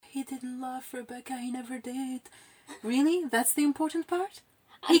he didn't love Rebecca, he never did. Really? That's the important part?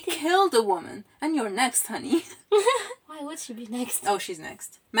 He killed a woman. And you're next, honey. Why would she be next? Oh, she's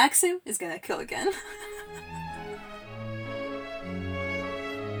next. Maxim is gonna kill again.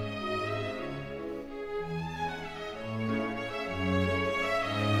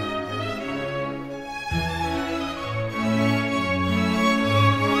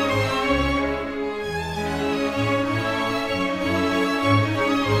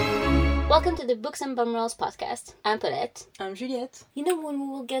 Welcome to the Books and Bum Rolls podcast. I'm Paulette. I'm Juliette. You know when we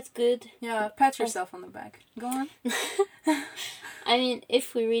will get good? Yeah, pat yourself on the back. Go on. I mean,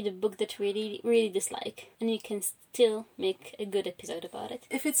 if we read a book that we really dislike, and you can still make a good episode about it.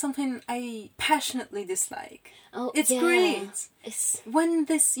 If it's something I passionately dislike, it's yeah. great. It's... When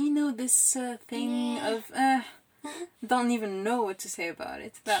this, this thing of... don't even know what to say about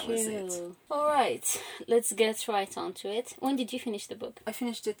it. That was it. Alright, let's get right on to it. When did you finish the book? I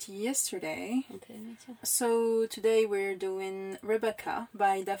finished it yesterday. Okay, me too. So today we're doing Rebecca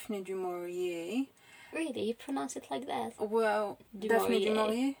by Daphne du Maurier. Really? You pronounce it like that? Well, Daphne du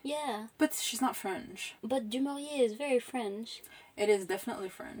Maurier? Yeah. But she's not French. But du Maurier is very French. It is definitely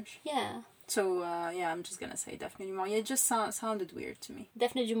French. Yeah. So, I'm just gonna say Daphne du Maurier. It just sounded weird to me.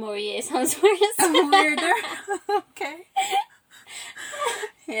 Daphne du Maurier sounds worse. Weirder? Okay.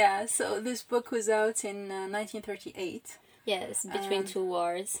 Yeah, so this book was out in 1938. Yes, between two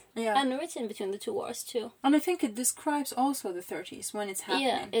wars. Yeah. And written between the two wars, too. And I think it describes also the 30s, when it's happening.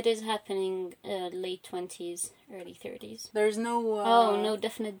 Yeah, it is happening late 20s, early 30s. There's no... no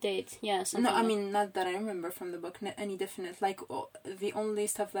definite date. Yeah, something. No, I mean, not that I remember from the book, any definite... Like, the only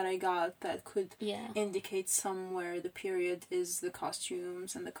stuff that I got that could indicate somewhere the period is the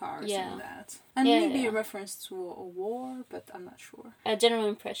costumes and the cars and that. And maybe a reference to a war, but I'm not sure. A general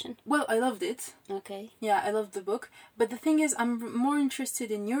impression. Well, I loved it. Okay. Yeah, I loved the book. But the thing is, I'm more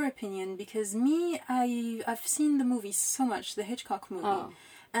interested in your opinion, because I've seen the movie so much, the Hitchcock movie.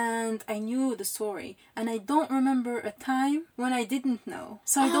 And I knew the story, and I don't remember a time when I didn't know.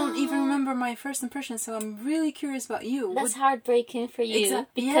 So I don't even remember my first impression, so I'm really curious about you. That's heartbreaking for you,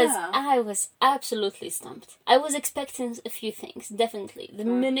 because I was absolutely stumped. I was expecting a few things, definitely. The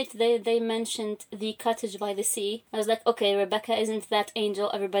minute they mentioned the cottage by the sea, I was like, okay, Rebecca isn't that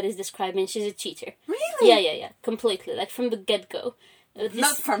angel everybody's describing, she's a cheater. Really? Yeah, completely, like from the get-go.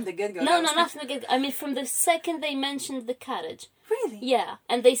 Not from the get-go. No, not from the get-go. I mean, from the second they mentioned the cottage. Really? Yeah.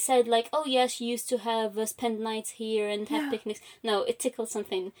 And they said, like, oh, yeah, she used to have spend nights here and have picnics. No, it tickled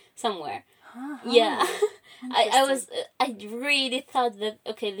something somewhere. Yeah. I really thought that,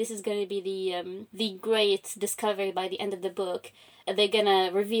 okay, this is going to be the great discovery by the end of the book. They're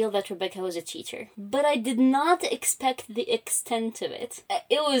gonna reveal that Rebecca was a cheater. But I did not expect the extent of it.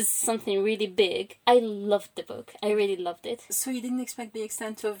 It was something really big. I loved the book. I really loved it. So you didn't expect the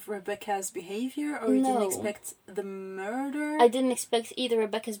extent of Rebecca's behavior? Or you didn't expect the murder? I didn't expect either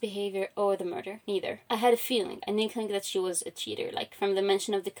Rebecca's behavior or the murder. Neither. I had a feeling. I didn't think that she was a cheater. Like, from the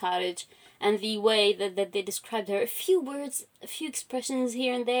mention of the cottage and the way that they described her. A few words, a few expressions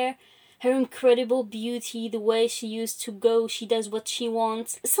here and there. Her incredible beauty, the way she used to go, she does what she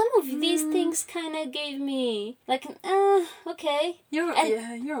wants. Some of these things kind of gave me, like, okay. You're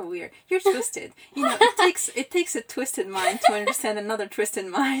weird. You're twisted. It takes a twisted mind to understand another twisted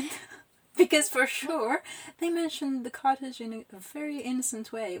mind. Because for sure, they mentioned the cottage in a very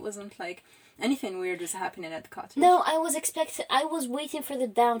innocent way. It wasn't like anything weird was happening at the cottage. No, I was waiting for the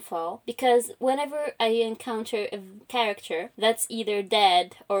downfall, because whenever I encounter a character that's either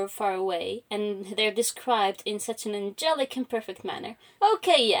dead or far away, and they're described in such an angelic and perfect manner,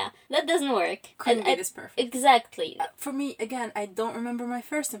 okay, yeah, that doesn't work. Couldn't be this perfect. Exactly. For me, again, I don't remember my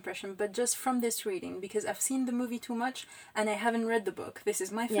first impression, but just from this reading, because I've seen the movie too much, and I haven't read the book. This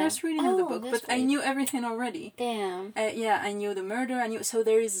is my first reading of the book, but I knew everything already. Damn. I knew the murder, so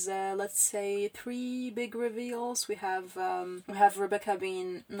there is, let's say, 3 big reveals. We have Rebecca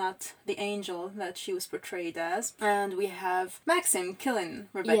being not the angel that she was portrayed as, and we have Maxim killing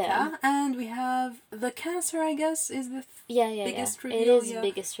Rebecca, and we have the cancer, I guess, is the biggest reveal. It is the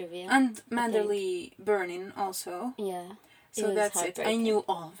biggest reveal. And Manderley burning also. Yeah. So that's it. I knew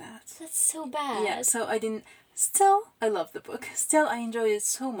all that. That's so bad. Yeah, so I didn't... Still, I love the book. Still, I enjoy it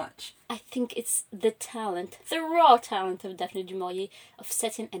so much. I think it's the talent, the raw talent of Daphne du Maurier of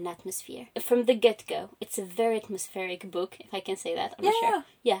setting an atmosphere. From the get-go, it's a very atmospheric book, if I can say that. I'm not sure.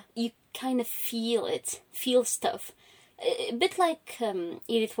 Yeah, you kind of feel it. Feel stuff. A bit like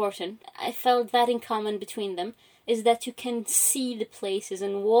Edith Wharton. I felt that in common between them is that you can see the places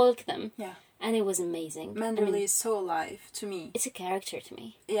and walk them. Yeah. And it was amazing. Manderley is so alive to me. It's a character to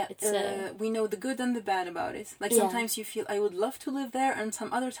me. Yeah, we know the good and the bad about it. Like sometimes you feel I would love to live there, and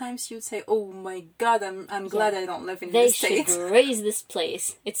some other times you'd say, "Oh my God, I'm glad I don't live in this state." They should raise this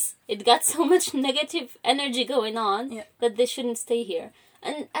place. It got so much negative energy going on that they shouldn't stay here.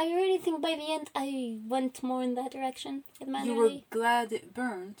 And I really think by the end I went more in that direction with Manderley. You were glad it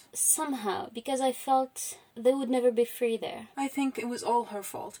burned? Somehow, because I felt they would never be free there. I think it was all her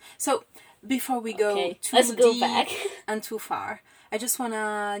fault. So, before we go let's go back and too far, I just want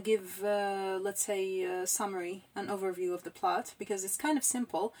to give, let's say, a summary, an overview of the plot, because it's kind of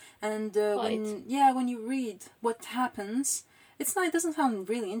simple. And when you read what happens, it doesn't sound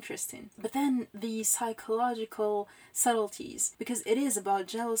really interesting. But then the psychological subtleties, because it is about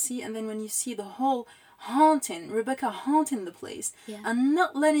jealousy, and then when you see the whole Rebecca haunting the place, and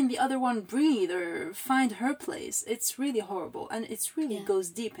not letting the other one breathe or find her place, it's really horrible, and it really goes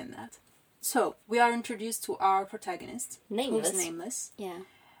deep in that. So, we are introduced to our protagonist, who's nameless. Yeah.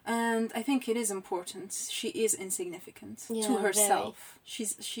 And I think it is important. She is insignificant to herself. Very.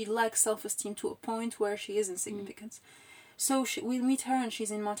 She lacks self-esteem to a point where she is insignificant. So we meet her, and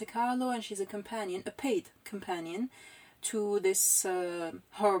she's in Monte Carlo, and she's a paid companion, to this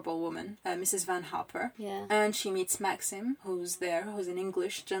horrible woman, Mrs. Van Hopper. Yeah. And she meets Maxim, who's an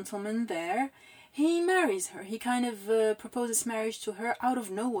English gentleman there. He marries her. He kind of proposes marriage to her out of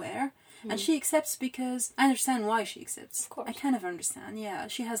nowhere. And she accepts because I understand why she accepts. Of course. I kind of understand. Yeah,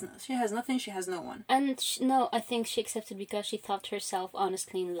 she has nothing. She has no one. And I think she accepted because she thought herself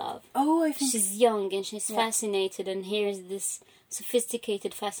honestly in love. Oh, I think she's young and she's fascinated, and here's this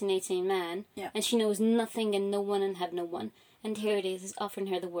sophisticated, fascinating man, and she knows nothing and no one and have no one. And here it is offering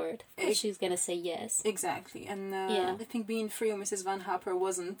her the word. She's gonna say yes. Exactly. And I think being free of Mrs. Van Hopper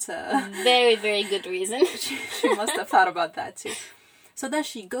wasn't very, very good reason. she must have thought about that too. So then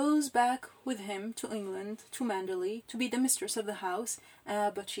she goes back with him to England, to Manderley, to be the mistress of the house,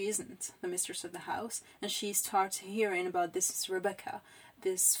 but she isn't the mistress of the house, and she starts hearing about this Rebecca,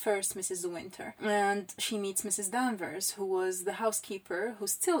 this first Mrs. De Winter. And she meets Mrs. Danvers, who was the housekeeper, who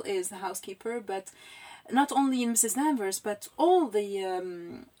still is the housekeeper, but not only in Mrs. Danvers, but all the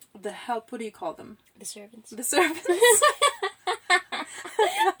help, what do you call them? The servants. The servants.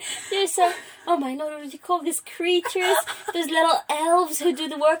 There's oh my lord, what do you call these creatures? Those little elves who do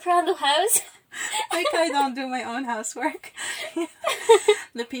the work around the house. Like I don't do my own housework.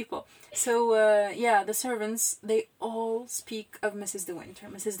 The people. So, the servants, they all speak of Mrs.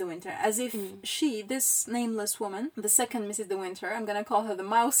 De Winter, as if this nameless woman, the second Mrs. De Winter, I'm gonna call her the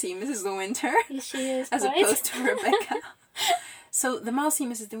mousy Mrs. De Winter, yes, she is, as opposed to Rebecca. So the mousy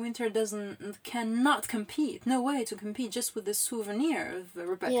Mrs. De Winter cannot compete, no way to compete just with the souvenir of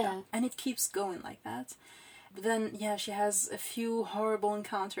Rebecca. And it keeps going like that. But then, she has a few horrible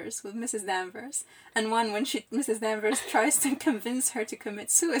encounters with Mrs. Danvers. And one when Mrs. Danvers tries to convince her to commit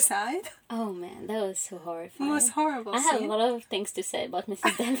suicide. Oh man, that was so horrifying. It was horrible. I have a lot of things to say about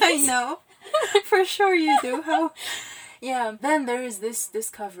Mrs. Danvers. I know. For sure you do. Then there is this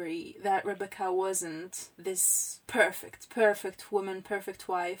discovery that Rebecca wasn't this perfect woman, perfect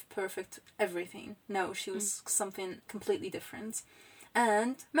wife, perfect everything. No, she was something completely different.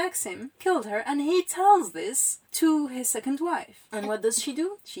 And Maxim killed her, and he tells this to his second wife. And what does she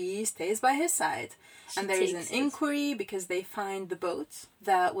do? She stays by his side. And there is an inquiry because they find the boat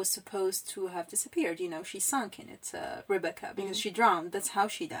that was supposed to have disappeared. She sunk in it, Rebecca, because she drowned. That's how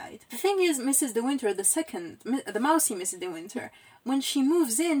she died. The thing is, Mrs. De Winter, the mousy Mrs. De Winter, when she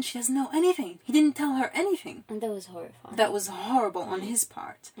moves in, she doesn't know anything. He didn't tell her anything. And that was horrifying. That was horrible on his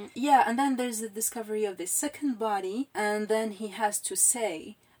part. Yeah, and then there's the discovery of this second body, and then he has to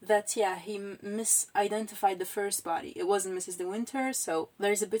say that, he misidentified the first body. It wasn't Mrs. De Winter, so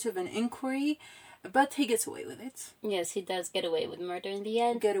there's a bit of an inquiry. But he gets away with it. Yes, he does get away with murder in the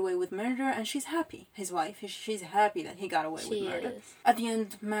end. And she's happy. His wife, she's happy that he got away with murder. At the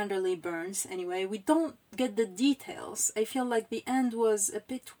end, Manderley burns anyway. We don't get the details. I feel like the end was a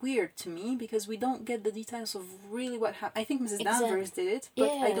bit weird to me because we don't get the details of really what happened. I think Mrs. Danvers did it,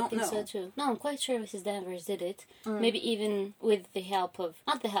 but I don't know. So too. No, I'm quite sure Mrs. Danvers did it. Maybe even with the help of...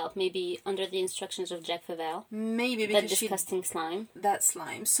 Not the help, maybe under the instructions of Jack Favel. Maybe because that disgusting slime. That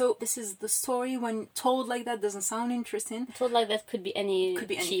slime. So this is the story when told like that doesn't sound interesting. Told like that could be any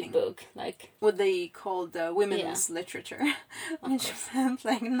cheap book, like what they called women's literature, which sounds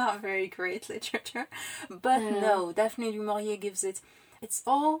like not very great literature. But no, definitely Maurier gives it It's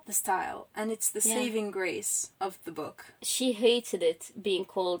all the style, and it's the saving grace of the book. She hated it being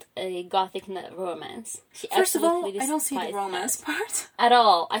called a gothic romance. First of all, I don't see the romance part. At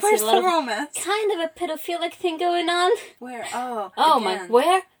all. I see a lot of romance? Kind of a pedophilic thing going on. Where? Oh, my,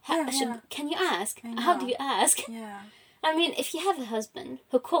 where? Yeah. Can you ask? How do you ask? Yeah. I mean, if you have a husband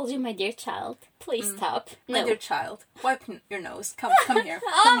who calls you my dear child, please stop. No. My dear child, wipe your nose. Come here.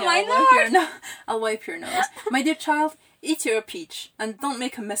 Oh my Lord! I'll wipe your nose. My dear child, eat your peach and don't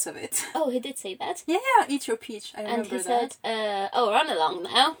make a mess of it. Oh, he did say that? Yeah, eat your peach. I remember that. And he said, run along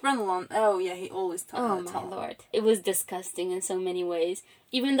now. Run along. Oh, yeah, he always told Oh, my Lord. It was disgusting in so many ways.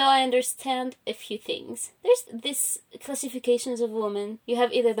 Even though I understand a few things. There's this classifications of women. You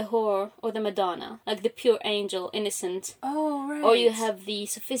have either the whore or the Madonna. Like the pure angel, innocent. Oh, right. Or you have the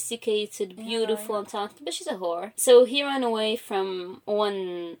sophisticated, beautiful, and talented, but she's a whore. So he ran away from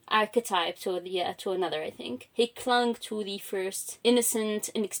one archetype to another, I think. He clung to the first innocent,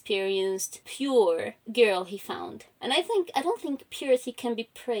 inexperienced, pure girl he found. And I don't think purity can be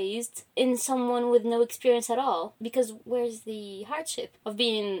praised in someone with no experience at all. Because where's the hardship of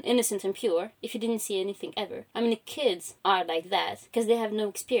being innocent and pure if you didn't see anything ever? I mean, the kids are like that because they have no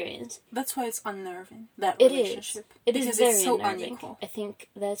experience. That's why it's unnerving, that relationship. It is very it's so unnerving. Unequal. I think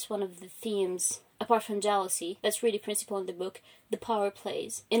that's one of the themes, apart from jealousy, that's really principal in the book, the power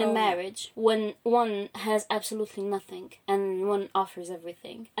plays in a marriage when one has absolutely nothing and one offers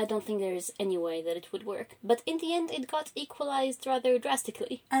everything. I don't think there is any way that it would work. But in the end, it got equalized rather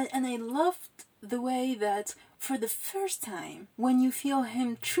drastically. And I loved the way that for the first time, when you feel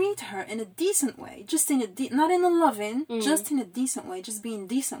him treat her in a decent way, just in not in a loving, just in a decent way, just being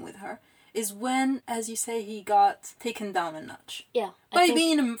decent with her, is when, as you say, he got taken down a notch. Yeah. By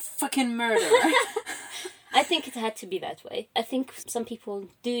being a fucking murderer. I think it had to be that way. I think some people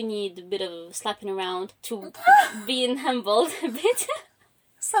do need a bit of slapping around to being humbled a bit.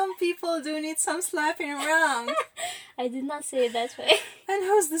 Some people do need some slapping around. I did not say it that way. And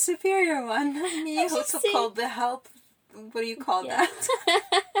who's the superior one? Me, who took called the help. What do you call that?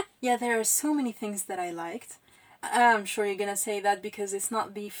 Yeah, there are so many things that I liked. I'm sure you're gonna say that because it's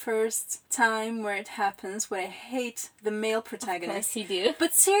not the first time where it happens, where I hate the male protagonist. Of course you do.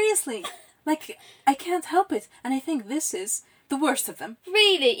 But seriously, like, I can't help it. And I think this is the worst of them.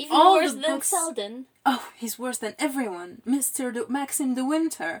 Really? Even worse than Selden? Oh, he's worse than everyone. Maxim de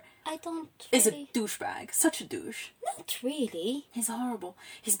Winter is a douchebag. Such a douche. Not really. He's horrible.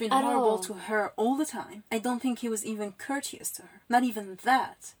 He's been horrible to her all the time. I don't think he was even courteous to her. Not even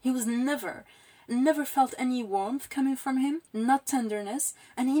that. He was never felt any warmth coming from him, not tenderness,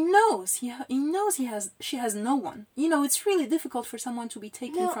 and he knows she has no one. You know, it's really difficult for someone to be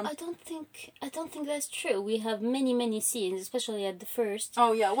taken from. I don't think that's true. We have many scenes, especially at the first.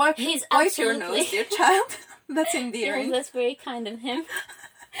 Oh yeah, wipe your nose, dear child. That's endearing. Yes, that's very kind of him.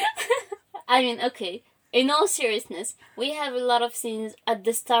 I mean, okay. In all seriousness, we have a lot of scenes at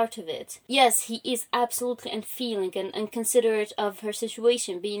the start of it. Yes, he is absolutely unfeeling and considerate of her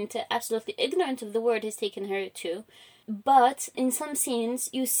situation, being absolutely ignorant of the word he's taken her to. But in some scenes,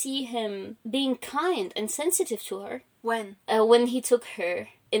 you see him being kind and sensitive to her. When? When he took her.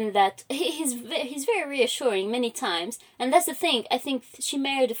 In that he's very reassuring many times, and that's the thing. I think she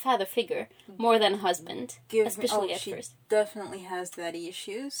married a father figure more than a husband, especially at first. Definitely has daddy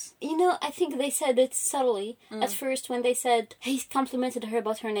issues. You know, I think they said it subtly at first when they said he complimented her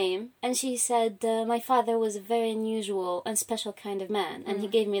about her name, and she said, "My father was a very unusual and special kind of man, and he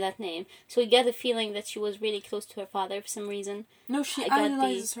gave me that name." So we get the feeling that she was really close to her father for some reason. No, she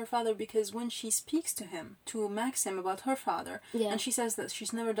idolizes her father because when she speaks to him, to Maxim, about her father, and she says that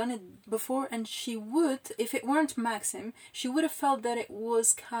she's never done it before, and she would, if it weren't Maxim, she would have felt that it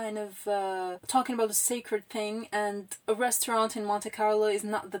was kind of talking about a sacred thing, and a restaurant in Monte Carlo is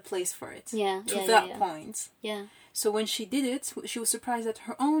not the place for it. To that point. Yeah. So when she did it, she was surprised at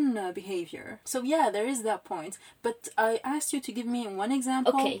her own behavior. So yeah, there is that point. But I asked you to give me one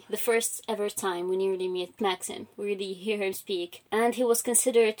example. Okay, the first ever time we nearly meet Maxim, we really hear him speak, and he was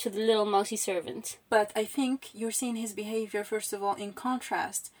considerate to the little mousy servant. But I think you're seeing his behavior, first of all, in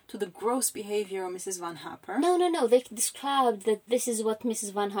contrast to the gross behavior of Mrs. Van Happer. No, they described that this is what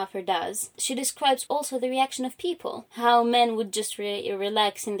Mrs. Van Happer does. She describes also the reaction of people. How men would just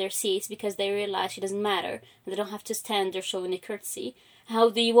relax in their seats because they realize she doesn't matter. They don't have to stand or show any courtesy. How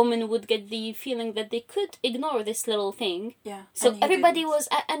the woman would get the feeling that they could ignore this little thing. Yeah. So everybody was,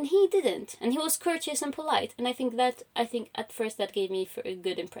 and he didn't. And he was courteous and polite. And I think at first that gave me a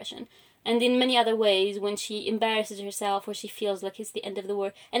good impression. And in many other ways, when she embarrasses herself or she feels like it's the end of the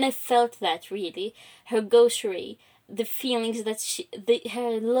world. And I felt that, really. Her gaucherie, the feelings that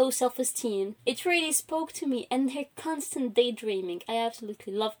her low self-esteem, it really spoke to me. And her constant daydreaming, I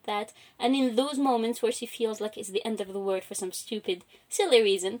absolutely loved that. And in those moments where she feels like it's the end of the world for some stupid, silly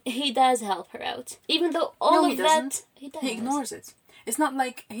reason, he does help her out. Even though all of that... He does. He ignores it. It's not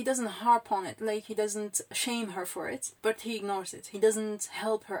like he doesn't harp on it, like he doesn't shame her for it, but he ignores it. He doesn't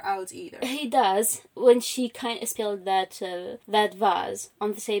help her out either. He does. When she kind of spilled that vase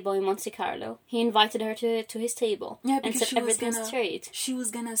on the table in Monte Carlo, he invited her to his table and set everything straight. She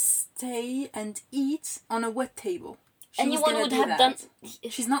was gonna stay and eat on a wet table. Anyone would have done...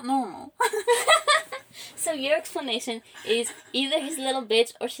 She's not normal. So your explanation is either he's a little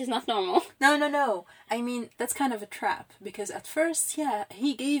bitch or she's not normal. No. I mean, that's kind of a trap. Because at first,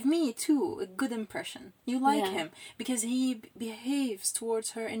 he gave me, too, a good impression. You like him. Because he behaves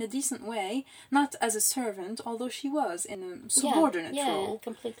towards her in a decent way. Not as a servant, although she was in a subordinate role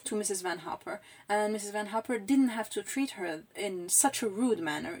completely. To Mrs. Van Hopper. And Mrs. Van Hopper didn't have to treat her in such a rude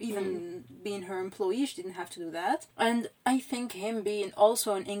manner. Even being her employee, she didn't have to do that. And I think him being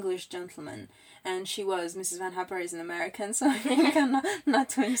also an English gentleman... And she was, Mrs. Van Hopper is an American, so I think not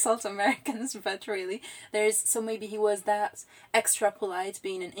to insult Americans, but really, so maybe he was that extra polite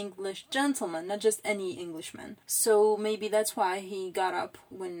being an English gentleman, not just any Englishman. So maybe that's why he got up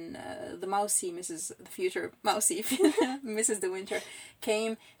when the future Mousy, Mrs. De Winter,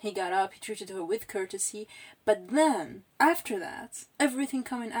 came. He got up, he treated her with courtesy, but then, after that, everything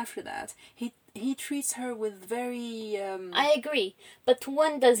coming after that, he treats her with very... I agree. But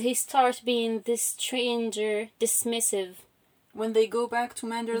when does he start being this stranger, dismissive? When they go back to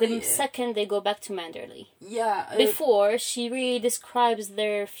Manderley? The second they go back to Manderley. Yeah. Before, she really describes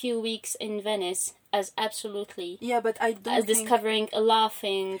their few weeks in Venice as absolutely... Yeah, but I don't discovering a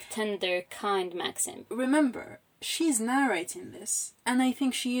laughing, tender, kind Maxim. Remember... She's narrating this, and I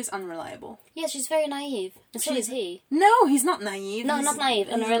think she is unreliable. Yeah, she's very naive. And so is he. No, he's not naive. No, not naive,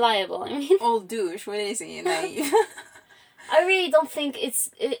 unreliable. I mean... Old douche, what is he, naive? I really don't think it's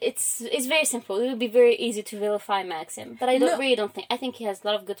very simple. It would be very easy to vilify Maxim, but I really don't think. I think he has a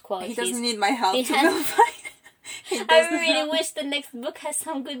lot of good qualities. He doesn't need my help to vilify. I really wish the next book has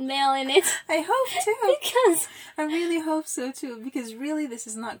some good mail in it. I hope too. Because I really hope so too, because really this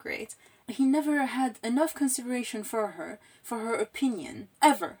is not great. He never had enough consideration for her opinion,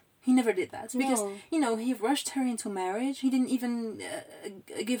 ever. He never did that. Because, he rushed her into marriage. He didn't even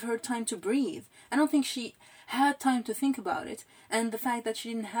give her time to breathe. I don't think she had time to think about it. And the fact that she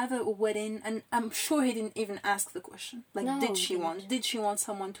didn't have a wedding, and I'm sure he didn't even ask the question. Like, did she want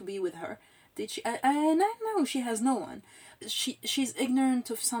someone to be with her? Did she? And I know she has no one. She's ignorant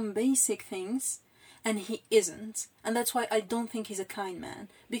of some basic things. And he isn't. And that's why I don't think he's a kind man.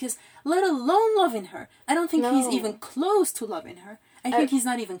 Because, let alone loving her, I don't think he's even close to loving her. I think he's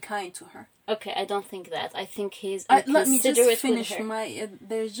not even kind to her. Okay, I don't think that. I think he's let me just finish my...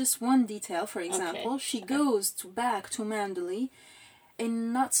 there's just one detail, for example. Okay. She goes back to Manderley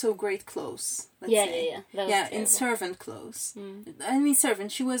in not so great clothes. Let's say. In servant clothes. I mean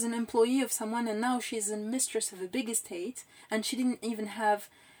servant. She was an employee of someone, and now she's a mistress of a big estate, and she didn't even have...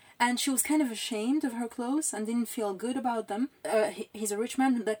 And she was kind of ashamed of her clothes and didn't feel good about them. He's a rich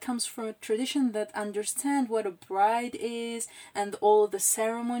man that comes from a tradition that understands what a bride is and all the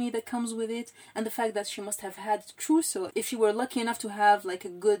ceremony that comes with it, and the fact that she must have had trousseau. If she were lucky enough to have like a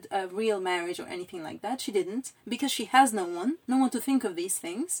good, real marriage or anything like that, she didn't, because she has no one to think of these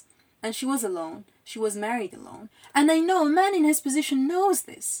things. And she was alone. She was married alone. And I know a man in his position knows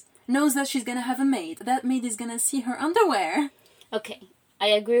this. Knows that she's gonna have a maid. That maid is gonna see her underwear. Okay. I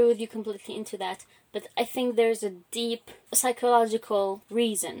agree with you completely into that, but I think there's a deep psychological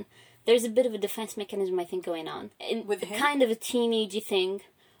reason. There's a bit of a defense mechanism, I think, going on. With him? Kind of a teenagey thing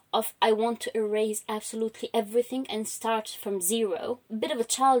of I want to erase absolutely everything and start from zero. A bit of a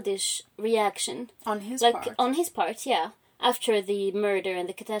childish reaction. On his part? On his part, yeah. After the murder and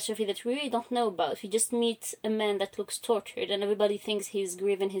the catastrophe that we really don't know about. We just meet a man that looks tortured and everybody thinks he's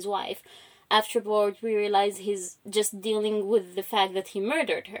grieving his wife. Afterward, we realize he's just dealing with the fact that he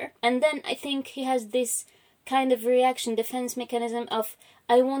murdered her. And then I think he has this kind of reaction, defense mechanism of,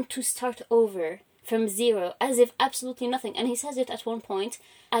 I want to start over from zero, as if absolutely nothing. And he says it at one point,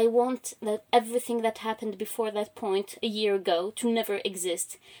 I want that everything that happened before that point a year ago to never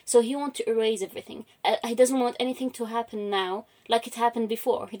exist. So he wants to erase everything. He doesn't want anything to happen now like it happened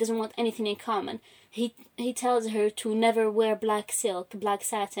before. He doesn't want anything in common. He tells her to never wear black silk, black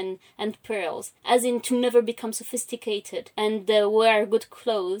satin, and pearls. As in to never become sophisticated and wear good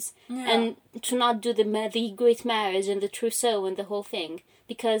clothes. Yeah. And to not do the great marriage and the trousseau and the whole thing.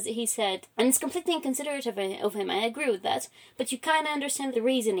 because he said, and it's completely inconsiderate of him, I agree with that, but you kind of understand the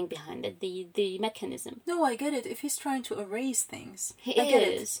reasoning behind it, the mechanism. No, I get it. If he's trying to erase things, He I get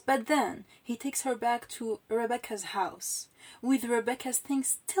is. it. But then he takes her back to Rebecca's house, with Rebecca's things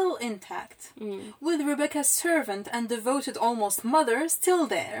still intact, with Rebecca's servant and devoted almost mother still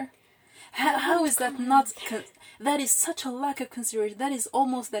there. How is that not... that is such a lack of consideration. That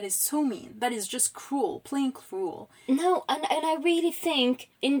is so mean. That is just cruel, plain cruel. No, and I really think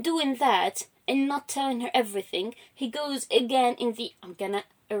in doing that and not telling her everything, he goes again in the, I'm gonna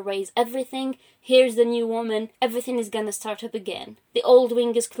erase everything, here's the new woman, everything is gonna start up again. The old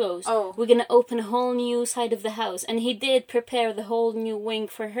wing is closed. Oh. We're gonna open a whole new side of the house. And he did prepare the whole new wing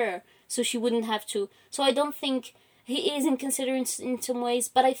for her, so she wouldn't have to. So I don't think he is inconsiderate in some ways,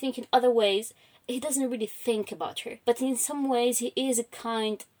 but I think in other ways, he doesn't really think about her. But in some ways, he is a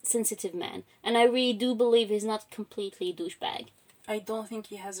kind, sensitive man. And I really do believe he's not completely a douchebag. I don't think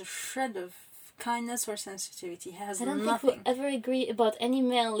he has a shred of kindness or sensitivity. He has I don't nothing. think we'll ever agree about any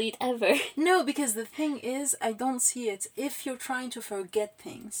male lead ever. No, because the thing is, I don't see it. If you're trying to forget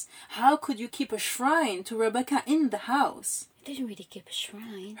things, how could you keep a shrine to Rebecca in the house? He didn't really keep a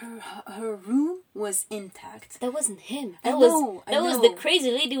shrine. Her room was intact. That wasn't him. I That know. was the crazy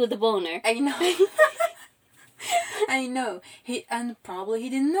lady with the boner. I know. I know. And probably he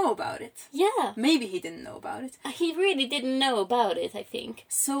didn't know about it. Yeah. Maybe he didn't know about it. He really didn't know about it, I think.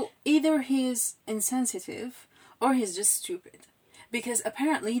 So either he's insensitive or he's just stupid. Because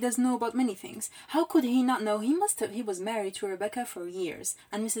apparently he doesn't know about many things. How could he not know? He was married to Rebecca for years,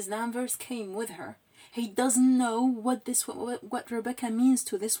 and Mrs. Danvers came with her. He doesn't know what Rebecca means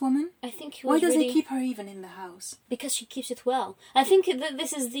to this woman. I think he Why was does really... he keep her even in the house? Because she keeps it well. I think that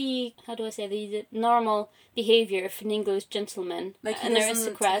this is the, how do I say, the normal behaviour of an English gentleman, Like an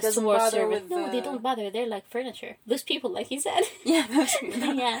aristocrat towards bother servants. with No, they don't bother. They're like furniture. Those people, like he said. Yeah, those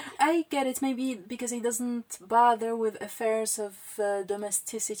people. Yeah. I get it. Maybe because he doesn't bother with affairs of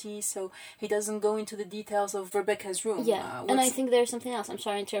domesticity, so he doesn't go into the details of Rebecca's room. Yeah, and I think there's something else. I'm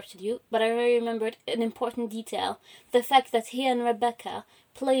sorry I interrupted you, but I really remembered an important detail. The fact that he and Rebecca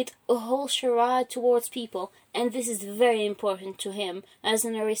played a whole charade towards people, and this is very important to him as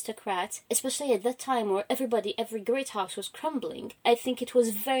an aristocrat, especially at that time where every great house was crumbling. I think it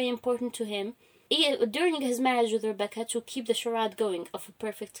was very important to him during his marriage with Rebecca to keep the charade going of a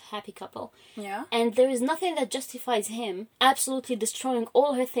perfect happy couple. Yeah. And there is nothing that justifies him absolutely destroying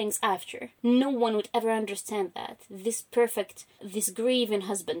all her things after. No one would ever understand that. This grieving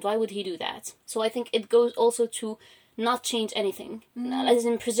husband, why would he do that? So I think it goes also to not change anything, as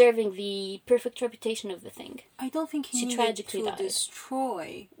in preserving the perfect reputation of the thing. I don't think he needed to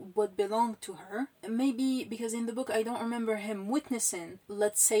destroy what belonged to her. Maybe because in the book I don't remember him witnessing,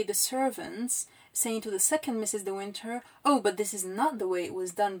 let's say, the servants saying to the second Mrs. De Winter, oh, but this is not the way it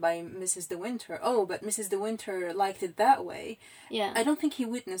was done by Mrs. De Winter. Oh, but Mrs. De Winter liked it that way. Yeah. I don't think he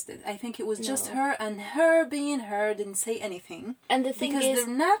witnessed it. I think it was just her, and her being her didn't say anything. And the thing because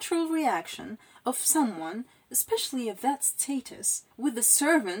the natural reaction of someone, especially of that status, with the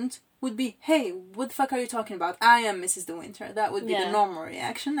servant would be, hey, what the fuck are you talking about? I am Mrs. De Winter. That would be the normal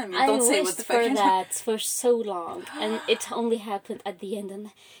reaction. I mean, don't say what the fuck. I wished for that for so long, and it only happened at the end, and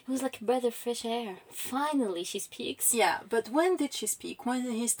it was like a breath of fresh air. Finally, she speaks. Yeah, but when did she speak? When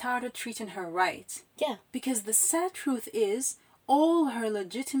he started treating her right. Yeah. Because the sad truth is, all her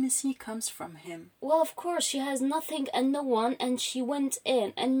legitimacy comes from him. Well, of course, she has nothing and no one, and she went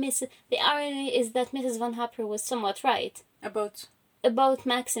in, and the irony is that Mrs. Van Hopper was somewhat right. About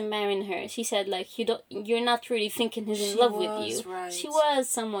Maxim marrying her. She said, like, you're not really thinking he's in love with you. Right. She was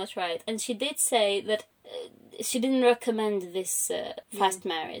somewhat right. And she did say that she didn't recommend this fast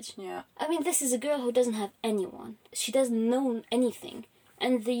marriage. Yeah. I mean, this is a girl who doesn't have anyone. She doesn't know anything.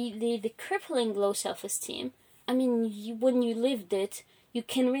 And the crippling low self-esteem, I mean, when you lived it, you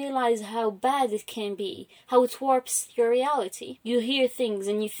can realize how bad it can be, how it warps your reality. You hear things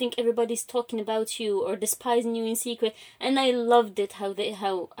and you think everybody's talking about you or despising you in secret. And I loved it how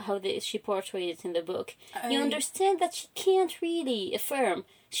she portrayed it in the book. You understand that she can't really affirm.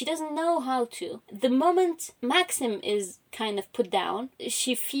 She doesn't know how to. The moment Maxim is kind of put down,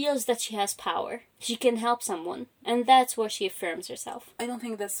 she feels that she has power. She can help someone. And that's where she affirms herself. I don't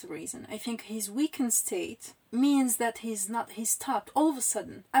think that's the reason. I think his weakened state means that he stopped all of a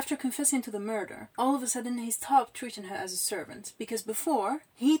sudden, after confessing to the murder, all of a sudden he stopped treating her as a servant. Because before,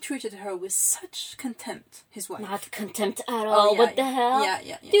 he treated her with such contempt, his wife. Not contempt at all. What the hell?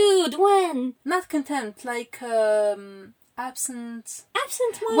 Yeah. Dude, when? Not contempt, like, absent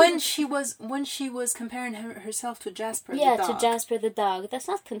Absent-minded. when she was comparing herself to Jasper Yeah, the dog. to Jasper the dog. That's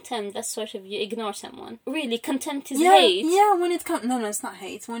not contempt. That's sort of you ignore someone. Really, contempt is hate. Yeah, when it comes... No, it's not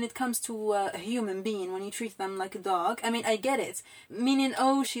hate. When it comes to a human being, when you treat them like a dog, I mean, I get it. Meaning,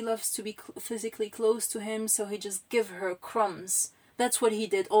 oh, she loves to be physically close to him, so he just give her crumbs. That's what he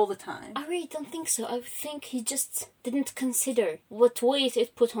did all the time. I really don't think so. I think he just didn't consider what weight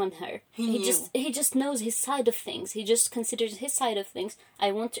it put on her. He just knows his side of things. He just considers his side of things.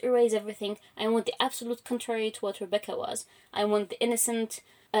 I want to erase everything. I want the absolute contrary to what Rebecca was. I want the innocent,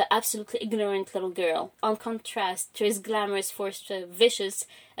 absolutely ignorant little girl. On contrast to his glamorous, forced, vicious,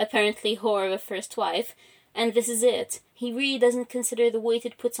 apparently whore of a first wife. And this is it. He really doesn't consider the weight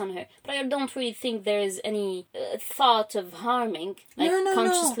it puts on her. But I don't really think there is any thought of harming, like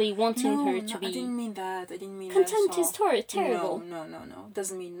consciously wanting her to be... I didn't mean that. Contempt is terrible. No.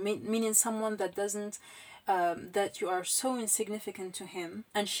 Doesn't mean... Meaning someone that doesn't... that you are so insignificant to him.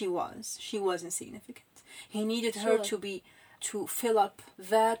 And she was. She was insignificant. He needed her to be... to fill up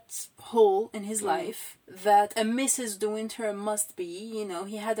that hole in his life that a Mrs. De Winter must be. You know,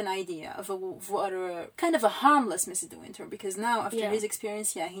 he had an idea of a kind of a harmless Mrs. De Winter, because now, after his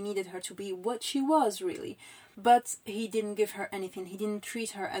experience, he needed her to be what she was, really. But he didn't give her anything. He didn't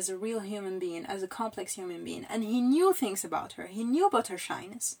treat her as a real human being, as a complex human being. And he knew things about her. He knew about her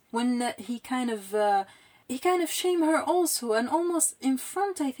shyness. When he kind of shamed her also, and almost in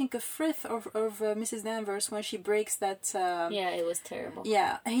front, I think, of Frith or of Mrs. Danvers when she breaks that... it was terrible.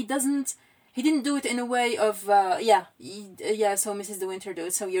 Yeah, he didn't do it in a way of, so Mrs. De Winter do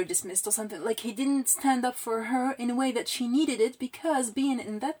it, so you're dismissed or something. Like, he didn't stand up for her in a way that she needed it, because being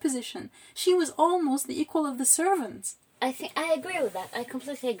in that position, she was almost the equal of the servants. I think I agree with that. I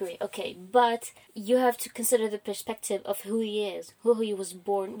completely agree. Okay, but you have to consider the perspective of who he is, who he was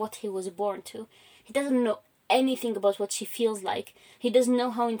born, what he was born to. He doesn't know anything about what she feels like. He doesn't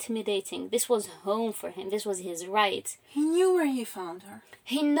know how intimidating. This was home for him. This was his right. He knew where he found her.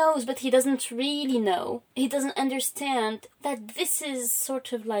 He knows, but he doesn't really know. He doesn't understand that this is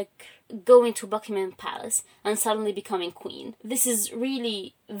sort of like going to Buckingham Palace and suddenly becoming queen. This is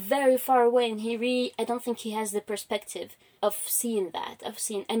really very far away, and I don't think he has the perspective of seeing that, of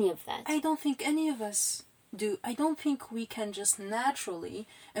seeing any of that. I don't think any of us do. I don't think we can just naturally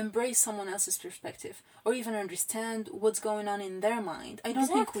embrace someone else's perspective or even understand what's going on in their mind. I don't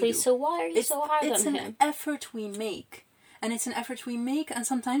think we do. So why are you so hard on him? It's an effort we make. And it's an effort we make, and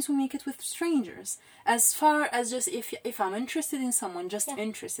sometimes we make it with strangers. As far as just if I'm interested in someone, just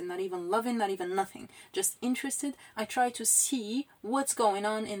interested, not even loving, not even nothing, just interested, I try to see what's going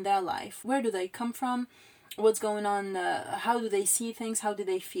on in their life. Where do they come from? What's going on? How do they see things? How do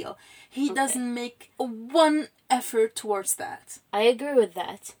they feel? He doesn't make one effort towards that. I agree with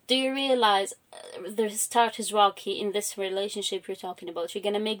that. Do you realize the start is rocky in this relationship you're talking about? You're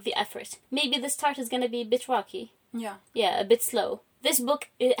going to make the effort. Maybe the start is going to be a bit rocky. Yeah. Yeah, a bit slow. This book,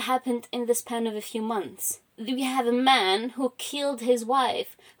 it happened in the span of a few months. We have a man who killed his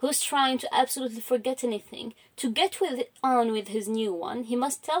wife, who's trying to absolutely forget anything. To get on with his new one, he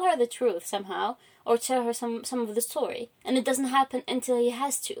must tell her the truth somehow, or tell her some of the story. And it doesn't happen until he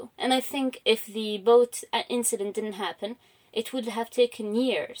has to. And I think if the boat incident didn't happen, it would have taken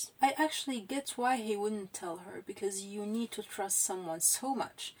years. I actually get why he wouldn't tell her, because you need to trust someone so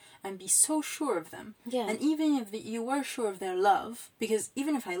much and be so sure of them. Yeah. And even if you were sure of their love, because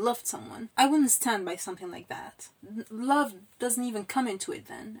even if I loved someone, I wouldn't stand by something like that. Love doesn't even come into it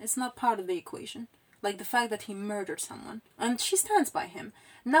then. It's not part of the equation. Like the fact that he murdered someone. And she stands by him.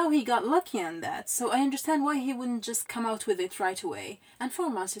 Now he got lucky on that, so I understand why he wouldn't just come out with it right away. And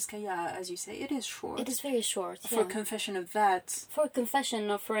for Franziska, as you say, it is short. It is very short, For confession of that. For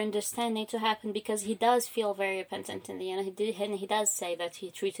confession or for understanding to happen, because he does feel very repentant in the end. He does say that he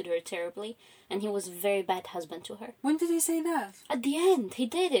treated her terribly, and he was a very bad husband to her. When did he say that? At the end, he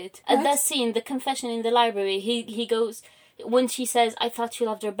did it. At that scene, the confession in the library, he goes... When she says, I thought you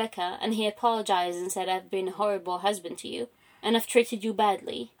loved Rebecca, and he apologized and said, I've been a horrible husband to you, and I've treated you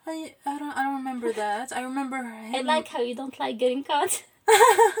badly. I don't remember that. I remember him... I like how you don't like getting caught.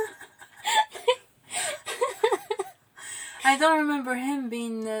 I don't remember him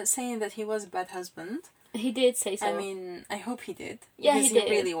being saying that he was a bad husband. He did say so. I mean, I hope he did. Yeah, because he did.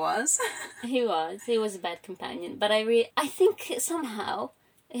 He really was. He was a bad companion. But I think somehow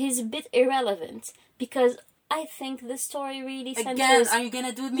he's a bit irrelevant, because... I think the story really centers... Again, are you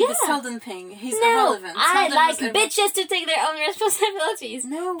gonna do with me the Selden thing? He's irrelevant. I like bitches to take their own responsibilities.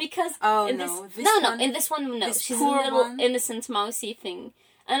 No. Because... in this one, no. She's a little innocent mousy thing.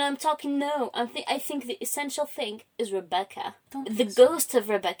 And I'm talking, I think the essential thing is Rebecca. The ghost of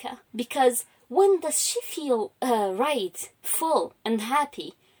Rebecca. Because when does she feel right, full, and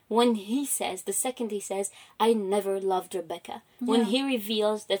happy? When he says, the second he says, I never loved Rebecca. Yeah. When he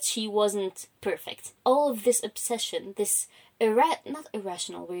reveals that she wasn't perfect. All of this obsession, this not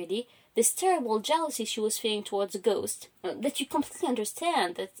irrational really, this terrible jealousy she was feeling towards a ghost, that you completely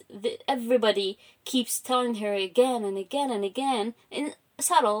understand, that everybody keeps telling her again and again and again, in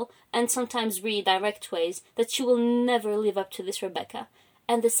subtle and sometimes really direct ways, that she will never live up to this Rebecca.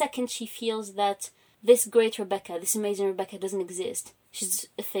 And the second she feels that this great Rebecca, this amazing Rebecca doesn't exist, she's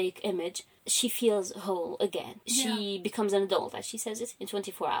a fake image, she feels whole again. Yeah. She becomes an adult, as she says it, in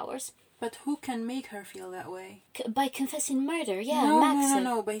 24 hours. But who can make her feel that way? By confessing murder, yeah.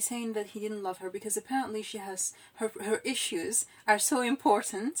 No, by saying that he didn't love her, because apparently she has, her issues are so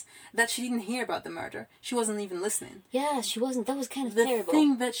important that she didn't hear about the murder. She wasn't even listening. Yeah, she wasn't. That was kind of terrible. The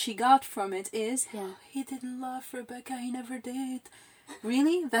thing that she got from it is, he didn't love Rebecca, he never did.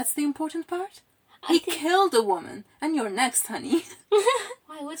 Really? That's the important part? He killed a woman, and you're next, honey.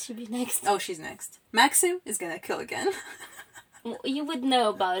 Why would she be next? Oh, she's next. Maxim is gonna kill again. You would know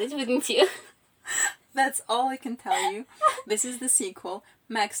about it, wouldn't you? That's all I can tell you. This is the sequel.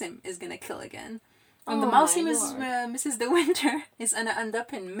 Maxim is gonna kill again. And the mousy Mrs. De Winter is gonna end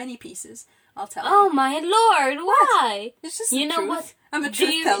up in many pieces. I'll tell you. Oh my lord, why? It's just you the know truth. What? I'm a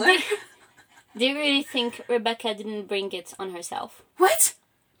truth teller. Do you really think Rebecca didn't bring it on herself? What?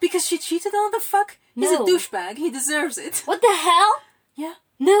 Because she cheated on the fuck? He's a douchebag. He deserves it. What the hell? Yeah.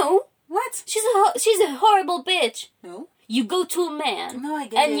 No. What? She's a horrible bitch. No. You go to a man, no, I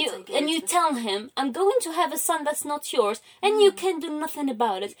get it. And you tell him, I'm going to have a son that's not yours, and you can do nothing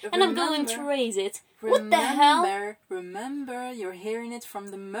about it, and I'm going to raise it. What the hell? Remember, you're hearing it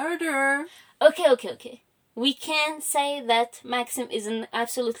from the murderer. Okay. We can say that Maxim is an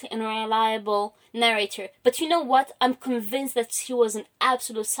absolutely unreliable narrator, but you know what? I'm convinced that she was an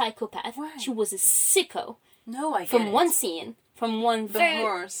absolute psychopath. Why? She was a sicko. No, I get it. From one scene. From one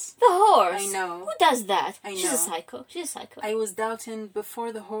horse. The horse. I know. Who does that? I know. She's a psycho. I was doubting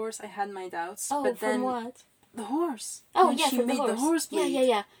before the horse. I had my doubts. Oh, but then from what? The horse. Oh, when yeah, she from made the horse. bleed.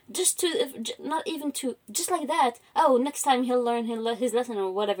 Yeah. Just not even to, just like that. Oh, next time he'll learn his lesson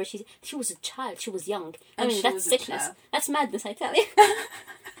or whatever. She was a child. She was young. I mean, that's sickness. That's madness, I tell you.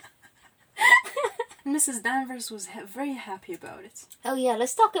 Mrs. Danvers was very happy about it. Oh yeah,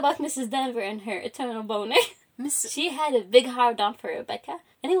 let's talk about Mrs. Danvers and her eternal boner. She had a big hard-on for Rebecca,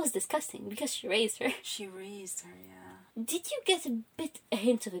 and it was disgusting because she raised her. Yeah. Did you get a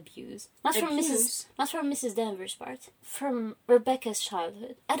hint of abuse? Not from Mrs. Danvers' part. From Rebecca's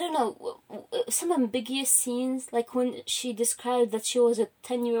childhood. I don't know, some ambiguous scenes, like when she described that she was a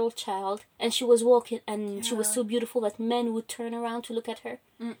 10-year-old child, and she was walking, and she was so beautiful that men would turn around to look at her.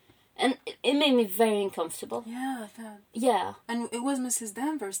 And it made me very uncomfortable. Yeah, Yeah. And it was Mrs.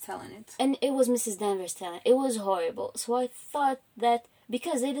 Danvers telling it. It was horrible. So I thought that,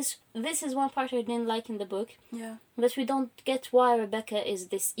 because this is one part I didn't like in the book. Yeah. That we don't get why Rebecca is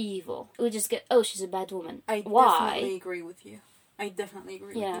this evil. We just get, oh, she's a bad woman. I definitely agree with you. I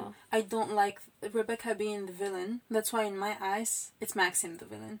don't like Rebecca being the villain. That's why in my eyes, it's Maxim the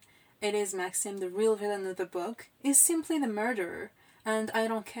villain. It is Maxim, the real villain of the book, is simply the murderer. And I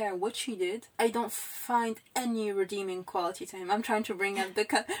don't care what she did. I don't find any redeeming quality to him. I'm trying to bring back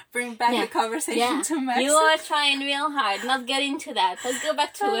the conversation to Max. You are trying real hard. Not get into that. Let's go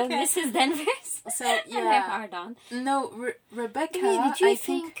back to Mrs. Danvers. So yeah, hard on. No, Rebecca. Did you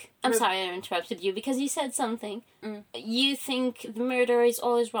think? I'm sorry, I interrupted you because you said something. You think the murderer is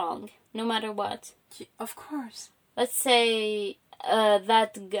always wrong, no matter what. Of course. Let's say.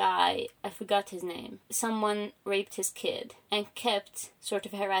 That guy, I forgot his name, someone raped his kid and kept sort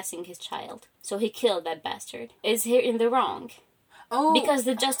of harassing his child. So he killed that bastard. Is he in the wrong? Oh. Because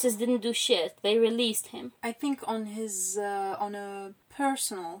the justice didn't do shit. They released him. I think on his, on a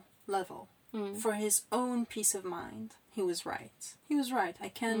personal level, for his own peace of mind, he was right. I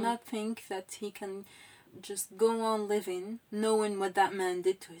cannot think that he can just go on living knowing what that man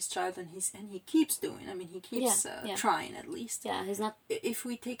did to his child, and he keeps doing. I mean, he keeps trying at least. Yeah, he's not. If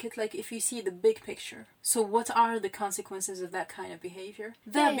we take it like, if you see the big picture, so what are the consequences of that kind of behavior?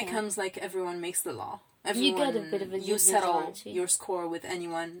 That becomes like everyone makes the law. You get a bit of a you settle your score with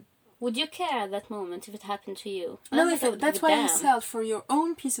anyone. Would you care at that moment if it happened to you? No, that's why I said for your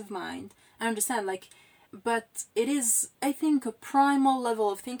own peace of mind. I understand, but it is, I think, a primal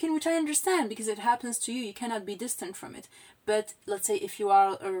level of thinking, which I understand because it happens to you. You cannot be distant from it. But let's say if you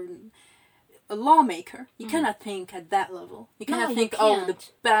are a lawmaker. You cannot think at that level. You cannot think, oh, the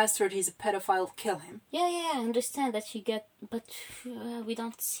bastard, he's a pedophile, kill him. Yeah, I understand that you get, but we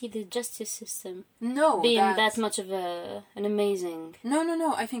don't see the justice system being that much of an amazing...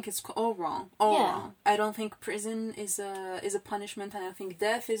 No, I think it's all wrong. Wrong. I don't think prison is a punishment, and I think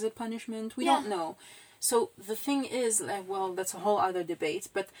death is a punishment. We don't know. So the thing is, like, well, that's a whole other debate,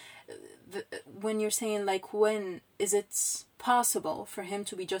 but when you're saying, like, when is it possible for him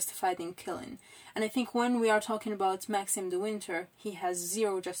to be justified in killing? And I think when we are talking about Maxim de Winter, he has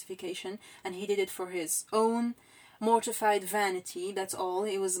zero justification, and he did it for his own mortified vanity, that's all.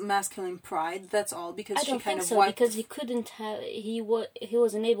 It was masculine pride, that's all, because I don't think so, because he couldn't have, he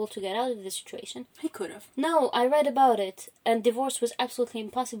wasn't able to get out of the situation. He could have. No, I read about it, and divorce was absolutely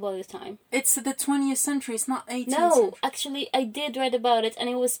impossible at the time. It's the 20th century, it's not 18th century. No, actually, I did read about it, and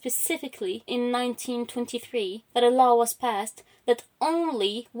it was specifically in 1923 that a law was passed that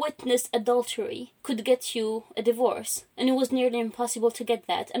only witnessed adultery could get you a divorce, and it was nearly impossible to get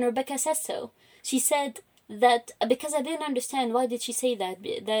that, and Rebecca says so. She said that, because I didn't understand why did she say that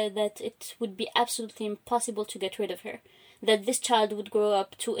it would be absolutely impossible to get rid of her, that this child would grow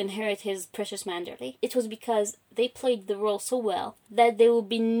up to inherit his precious Manderley. It was because they played the role so well that there would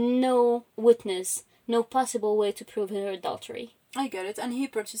be no witness, no possible way to prove her adultery. I get it, and he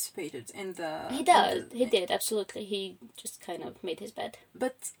participated in the... He did, absolutely. He just kind of made his bed.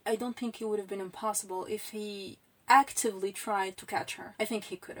 But I don't think it would have been impossible if he actively tried to catch her. I think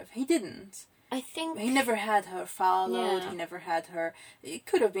he could have. He didn't. I think... He never had her followed, he never had her... It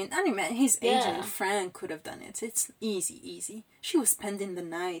could have been... I mean, his agent, Frank, could have done it. It's easy. She was spending the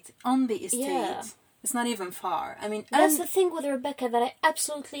night on the estate. Yeah. It's not even far. I mean... That's the thing with Rebecca that I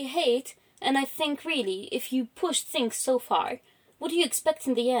absolutely hate, and I think, really, if you push things so far, what do you expect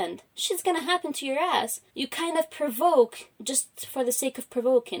in the end? Shit's gonna happen to your ass. You kind of provoke, just for the sake of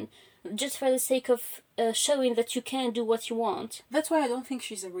provoking. Just for the sake of showing that you can do what you want. That's why I don't think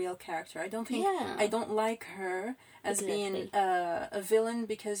she's a real character. I don't think... I don't like her as being a villain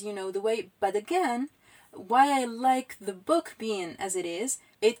because, you know, the way... But again, why I like the book being as it is,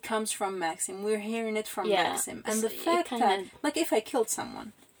 it comes from Maxim. We're hearing it from Maxim. And the fact that... Like, if I killed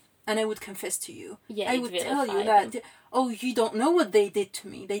someone, and I would confess to you, I would tell you that... Oh, you don't know what they did to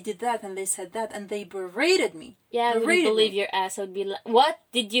me. They did that, and they said that, and they berated me. Yeah, I wouldn't believe your ass. I would be like, what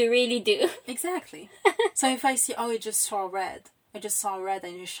did you really do? Exactly. So if I see, I just saw red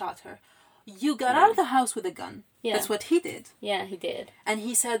and you shot her. You got out of the house with a gun. Yeah. That's what he did. Yeah, he did. And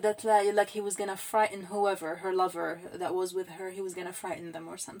he said that, like, he was gonna frighten whoever, her lover that was with her, he was gonna frighten them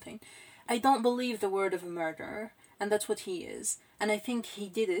or something. I don't believe the word of a murderer, and that's what he is. And I think he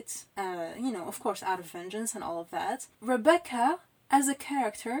did it, you know, of course, out of vengeance and all of that. Rebecca, as a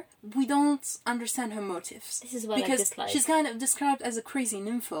character, we don't understand her motives. This is what I dislike. Because she's kind of described as a crazy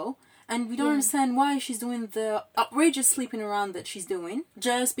nympho, and we don't understand why she's doing the outrageous sleeping around that she's doing,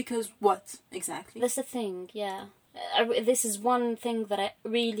 just because what, exactly? That's the thing, yeah. This is one thing that I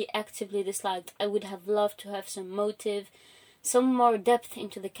really actively disliked. I would have loved to have some motive, some more depth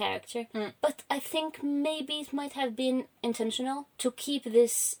into the character. But I think maybe it might have been intentional to keep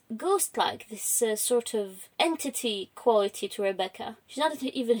this ghost-like, this sort of entity quality to Rebecca. She's not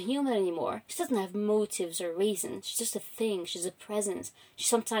even human anymore. She doesn't have motives or reasons. She's just a thing. She's a presence. She's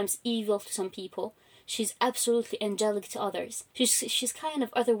sometimes evil to some people. She's absolutely angelic to others. She's kind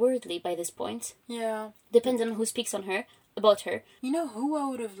of otherworldly by this point. Yeah. Depends on who speaks about her. You know who I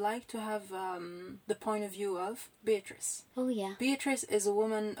would have liked to have the point of view of? Beatrice. Oh, yeah. Beatrice is a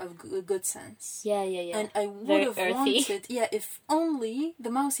woman of good sense. Yeah. And I would have wanted, if only the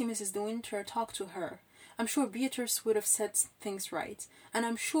mousy Mrs. De Winter talked to her. I'm sure Beatrice would have said things right. And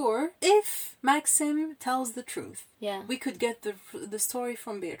I'm sure if Maxim tells the truth, we could get the story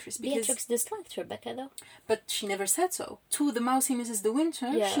from Beatrice. Beatrix disliked Rebecca, though. But she never said so. To the mousy Mrs. De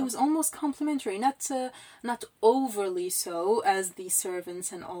Winter, she was almost complimentary. Not overly so as the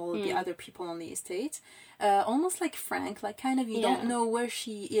servants and all the other people on the estate. Almost like Frank, like kind of you don't know where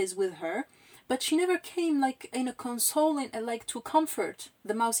she is with her. But she never came like in a consoling, like to comfort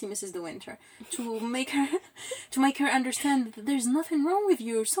the mousy Mrs. De Winter, to make her understand that there's nothing wrong with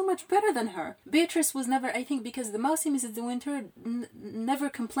you. You're so much better than her. Beatrice was never, I think, because the mousy Mrs. De Winter never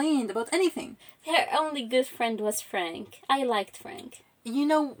complained about anything. Her only good friend was Frank. I liked Frank. You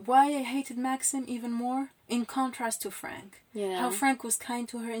know why I hated Maxim even more? In contrast to Frank. Yeah. How Frank was kind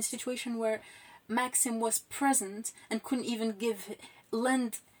to her in a situation where Maxim was present and couldn't even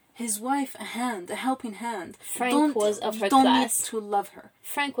lend his wife a hand, a helping hand. Frank was of her don't class. Need to love her.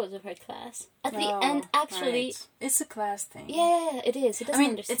 Frank was of her class. At the end, actually... Right. It's a class thing. Yeah, it is. He doesn't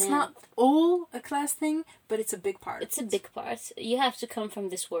understand. It's not all a class thing, but it's a big part. It's a big part. You have to come from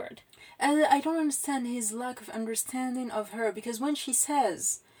this word. I don't understand his lack of understanding of her, because when she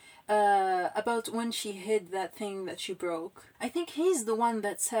says... about when she hid that thing that she broke. I think he's the one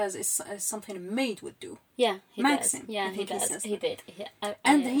that says it's something a maid would do. Yeah, he Maxim, does. Yeah, he does. He did.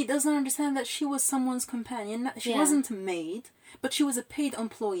 And he doesn't understand that she was someone's companion. She wasn't a maid, but she was a paid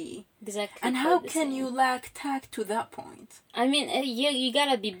employee. Exactly. And how can you lack tact to that point? I mean, you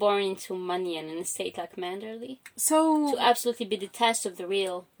gotta be born into money and in a state like Manderley. So... to absolutely be detached of the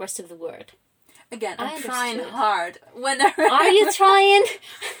real rest of the world. Again, I'm trying hard. Whenever Are you trying?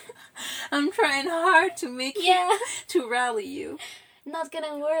 I'm trying hard to make you, to rally you. Not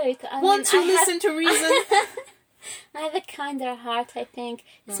gonna work. Once you listen to reason. I have a kinder heart, I think.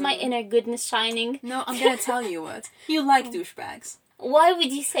 It's my inner goodness shining. No, I'm gonna tell you what. You like douchebags. Why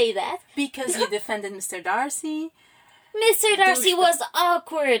would you say that? Because you defended Mr. Darcy. Mr. Darcy was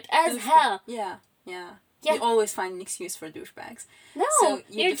awkward as hell. Yeah. You always find an excuse for douchebags. No, so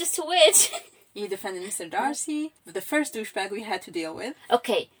you're just a witch. You defended Mr. Darcy, the first douchebag we had to deal with.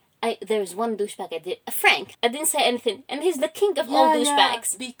 Okay, there's one douchebag I did. Frank. I didn't say anything, and he's the king of all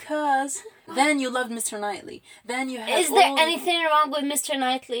douchebags. Because then you loved Mr. Knightley. Then you had. Is there anything wrong with Mr.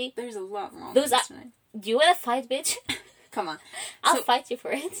 Knightley? There's a lot wrong with Mr. Knightley. Do you want to fight, bitch? Come on. I'll fight you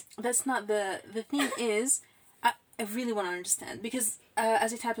for it. That's not the thing. Is I really want to understand, because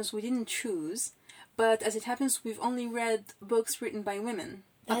as it happens, we didn't choose, but as it happens, we've only read books written by women.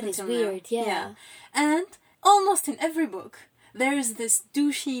 That is weird, yeah. And almost in every book, there is this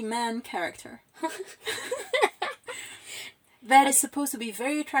douchey man character that is supposed to be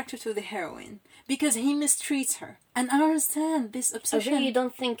very attractive to the heroine because he mistreats her. And I don't understand this obsession. I really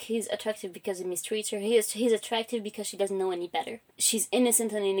don't think he's attractive because he mistreats her. He's attractive because she doesn't know any better. She's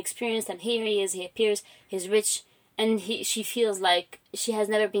innocent and inexperienced, and here he is, he appears, he's rich, and she feels like she has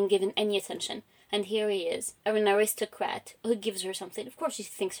never been given any attention. And here he is, an aristocrat who gives her something. Of course she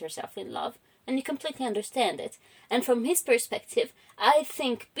thinks herself in love, and you completely understand it. And from his perspective, I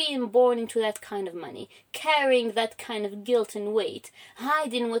think being born into that kind of money, carrying that kind of guilt and weight,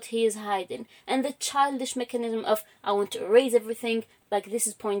 hiding what he is hiding, and the childish mechanism of, I want to erase everything, like this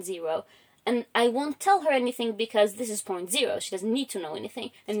is point zero. And I won't tell her anything because this is point zero. She doesn't need to know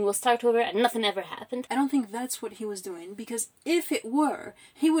anything. And we'll start over and nothing ever happened. I don't think that's what he was doing. Because if it were,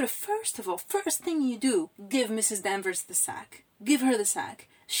 he would have, first thing you do, give Mrs. Danvers the sack. Give her the sack.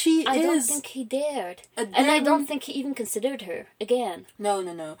 I don't think he dared. And I don't think he even considered her again.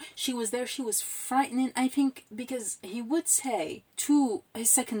 No. She was there. She was frightening. I think because he would say to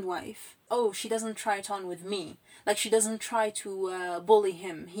his second wife, oh, she doesn't try it on with me. Like, she doesn't try to bully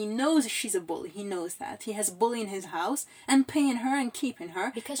him. He knows she's a bully. He knows that. He has a bully in his house and paying her and keeping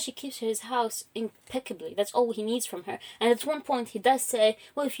her. Because she keeps his house impeccably. That's all he needs from her. And at one point he does say,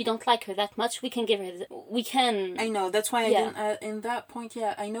 well, if you don't like her that much, we can give her... We can... I know. That's why I didn't... in that point,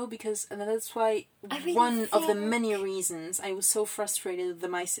 I know, because that's why one of the many reasons I was so frustrated with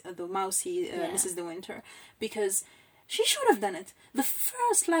the mousy Mrs. De Winter. Because... she should have done it. The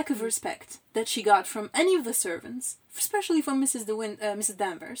first lack of respect that she got from any of the servants, especially from Mrs.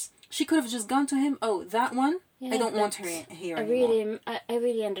 Danvers, she could have just gone to him, oh, that one? I don't want her here anymore. I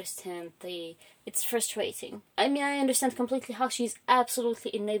really understand it's frustrating. I mean, I understand completely how she's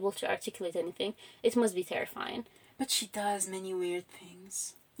absolutely unable to articulate anything. It must be terrifying. But she does many weird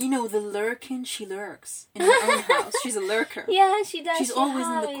things. You know, the lurking, she lurks in her own house. She's a lurker. Yeah, she does. She's always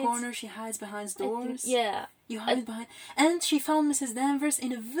in the corner. She hides behind doors. You hide behind... And she found Mrs. Danvers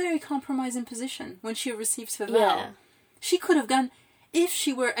in a very compromising position when she received Favel. Yeah. She could have gone... If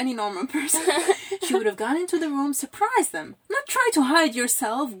she were any normal person, she would have gone into the room, surprised them. Not try to hide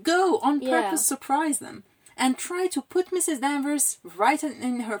yourself. Go on purpose, surprise them. And try to put Mrs. Danvers right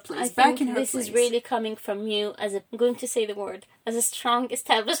in her place, back in her place. This is really coming from you as I'm going to say the word, as a strong,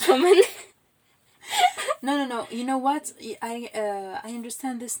 established woman. No. You know what? I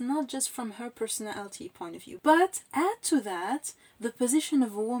understand this not just from her personality point of view, but add to that the position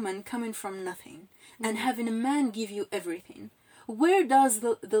of a woman coming from nothing and having a man give you everything. Where does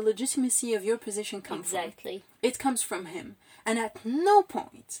the legitimacy of your position come from? Exactly. It comes from him. And at no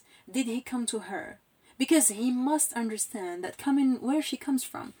point did he come to her. Because he must understand that coming where she comes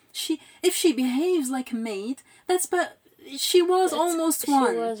from, if she behaves like a maid, she was almost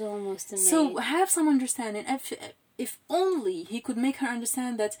one. She was almost a maid. So have some understanding. If only he could make her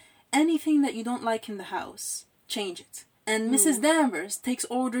understand that anything that you don't like in the house, change it. And Mrs. Danvers takes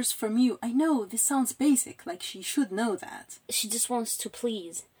orders from you. I know, this sounds basic, like she should know that. She just wants to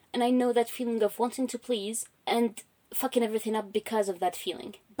please. and I know that feeling of wanting to please and fucking everything up because of that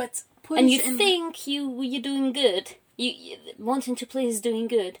feeling. But and you think you're doing good. You wanting to please is doing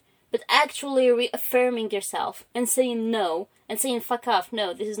good. But actually reaffirming yourself and saying no and saying fuck off,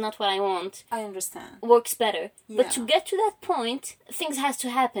 no, this is not what I want. I understand. Works better. Yeah. But to get to that point, things has to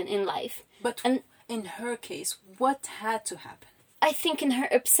happen in life. But in her case, what had to happen? I think in her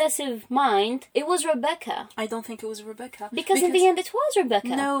obsessive mind, it was Rebecca. I don't think it was Rebecca. Because in the end it was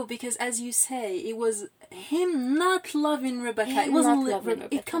Rebecca. No, because as you say, it was him not loving Rebecca.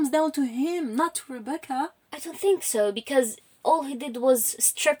 It comes down to him, not to Rebecca. I don't think so, because all he did was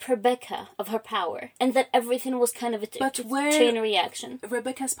strip Rebecca of her power, and that everything was kind of a chain reaction.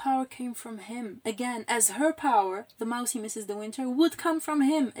 Rebecca's power came from him again, as her power, the mousy Mrs. De Winter, would come from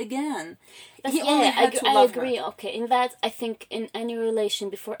him again. I agree. Her. Okay, in that I think in any relation,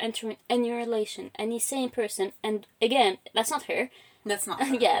 before entering any relation, any sane person, and again, that's not her. That's not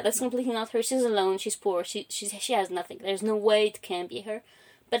her. Yeah, that's completely not her. She's alone. She's poor. She has nothing. There's no way it can be her.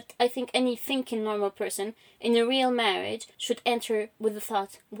 But I think any thinking normal person in a real marriage should enter with the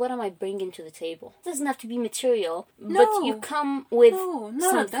thought, what am I bringing to the table? It doesn't have to be material, but you come with not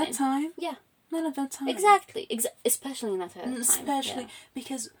something. at that time. Yeah. Not at that time. Exactly. Especially not at that time. Especially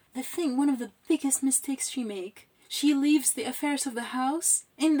because one of the biggest mistakes she leaves the affairs of the house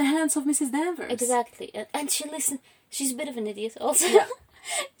in the hands of Mrs. Danvers. Exactly. And she listens. She's a bit of an idiot also. Yeah.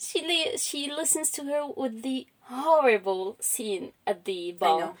 She listens to her with the horrible scene at the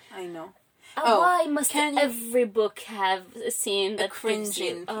ball. I know. Why must every book have a scene that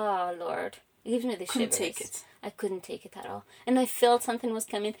cringing? Oh Lord, it gives me the shivers. Take it. I couldn't take it at all, and I felt something was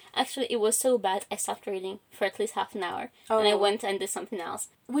coming. Actually, it was so bad I stopped reading for at least half an hour, and I went and did something else.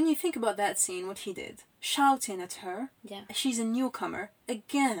 When you think about that scene, what he did, shouting at her. Yeah. She's a newcomer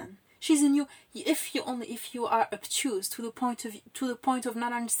again. She's a new. If you are obtuse to the point of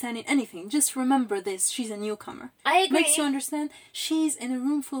not understanding anything, just remember this: she's a newcomer. I agree. Makes you understand. She's in a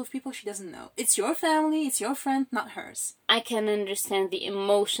room full of people she doesn't know. It's your family, it's your friend, not hers. I can understand the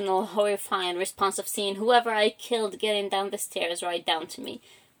emotional, horrifying response of seeing whoever I killed getting down the stairs right down to me.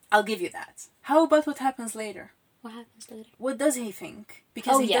 I'll give you that. How about what happens later? What happens later? What does he think?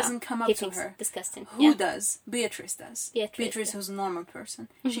 Because he doesn't come up to her. Disgusting. Who does? Beatrice does. Beatrice who's a normal person.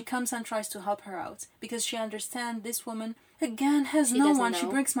 She comes and tries to help her out. Because she understands this woman, again, has no one. She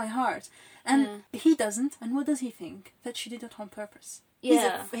breaks my heart. And he doesn't. And what does he think? That she did it on purpose.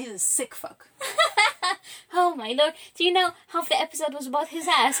 Yeah. He's a sick fuck. Oh my Lord. Do you know half the episode was about his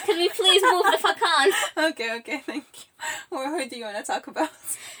ass? Can we please move the fuck on? Okay, thank you. What do you want to talk about?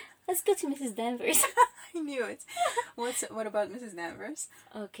 Let's go to Mrs. Danvers. I knew it. What about Mrs. Danvers?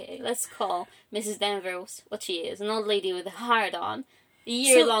 Okay, let's call Mrs. Danvers what she is. An old lady with a hard-on. A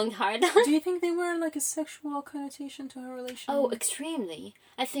year-long hard-on. Do you think they were like a sexual connotation to her relation? Oh, extremely.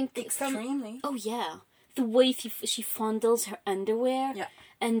 I think... Extremely? Oh, yeah. The way she fondles her underwear. Yeah.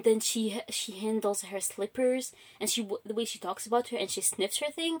 And then she handles her slippers. And the way she talks about her and she sniffs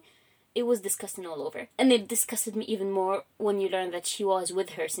her thing. It was disgusting all over. And it disgusted me even more when you learn that she was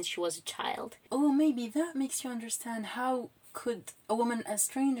with her since she was a child. Oh, maybe that makes you understand how could a woman as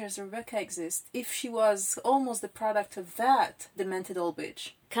strange as Rebecca exist if she was almost the product of that demented old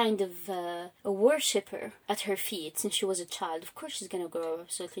bitch. Kind of a worshipper at her feet since she was a child. Of course she's gonna grow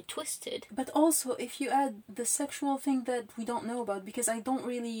absolutely twisted. But also, if you add the sexual thing that we don't know about, because I don't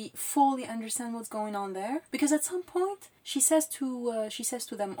really fully understand what's going on there. Because at some point, she says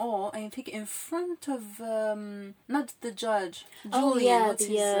to them all, I think in front of, not the judge, Julian,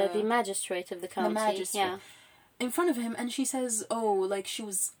 the magistrate of the county. The magistrate. Yeah. In front of him, and she says, like she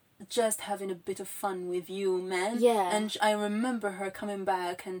was just having a bit of fun with you, man. Yeah. And I remember her coming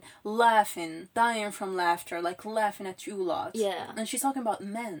back and laughing, dying from laughter, like laughing at you lot. Yeah. And she's talking about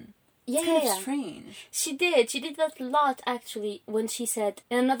men. Yeah, it's kind of strange. She did that a lot, actually, when she said,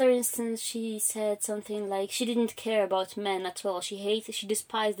 in another instance, she said something like, she didn't care about men at all. She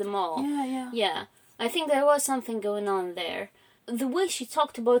despised them all. Yeah. I think there was something going on there. The way she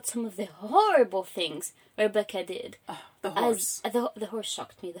talked about some of the horrible things Rebecca did. The horse. The horse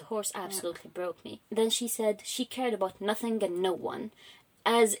shocked me. The horse absolutely broke me. Then she said she cared about nothing and no one.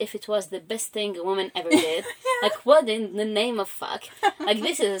 As if it was the best thing a woman ever did. Like, what in the name of fuck? Like,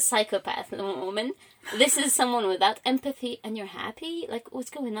 this is a psychopath woman. This is someone without empathy, and you're happy? Like, what's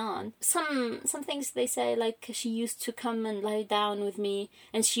going on? Some things they say, like, she used to come and lie down with me,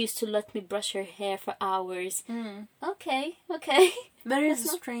 and she used to let me brush her hair for hours. Okay. There is a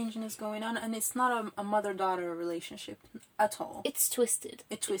strangeness going on, and it's not a mother-daughter relationship at all. It's twisted.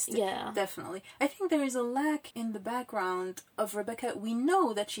 It's twisted, yeah. Definitely. I think there is a lack in the background of Rebecca. We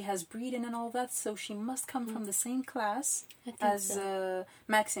know that she has breeding and all that, so she must come from the same class as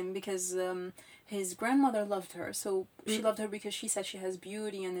Maxim, because his grandmother loved her. So she loved her because she said she has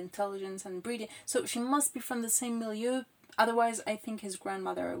beauty and intelligence and breeding. So she must be from the same milieu. Otherwise, I think his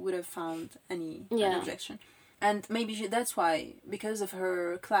grandmother would have found an objection. And maybe that's why, because of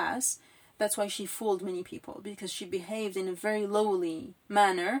her class, that's why she fooled many people, because she behaved in a very lowly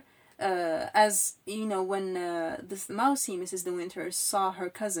manner. As, you know, when this mousy Mrs. De Winter saw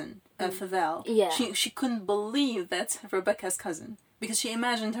her cousin, Favel, she couldn't believe that's Rebecca's cousin, because she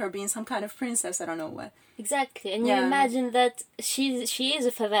imagined her being some kind of princess, I don't know what. Exactly, and you imagine that she is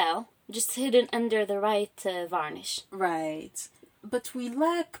a Favel, just hidden under the right varnish. Right. But we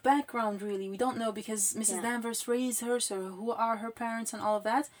lack background, really. We don't know, because Mrs. Danvers raised her, so who are her parents and all of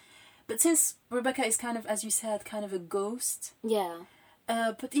that. But since Rebecca is kind of, as you said, kind of a ghost. Yeah.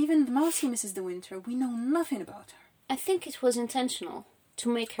 But even the mousy Mrs. De Winter, we know nothing about her. I think it was intentional to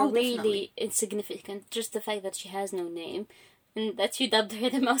make her really insignificant. Just the fact that she has no name, and that you dubbed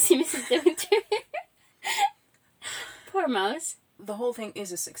her the mousy Mrs. De Winter. Poor mouse. The whole thing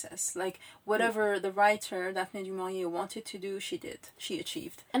is a success. Like, whatever the writer, Daphne du Maurier, wanted to do, she did. She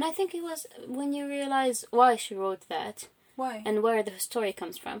achieved. And I think it was when you realize why she wrote that. Why? And where the story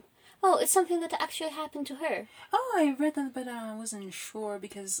comes from. Oh, it's something that actually happened to her. Oh, I read that, but I wasn't sure,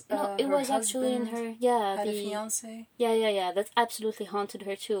 because no, it was actually in her... Yeah, had a fiancé. Yeah. That absolutely haunted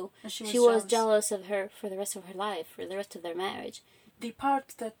her, too. And she was jealous of her for the rest of her life, for the rest of their marriage. The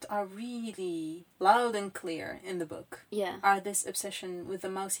parts that are really loud and clear in the book are this obsession with the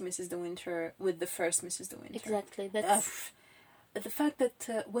mousy Mrs. De Winter with the first Mrs. De Winter. Exactly. That's... the fact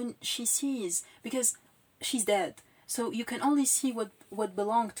that when she sees... Because she's dead, so you can only see what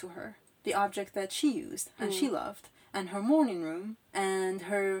belonged to her. The object that she used and she loved. And her morning room, and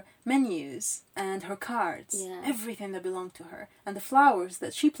her menus, and her cards. Yeah. Everything that belonged to her. And the flowers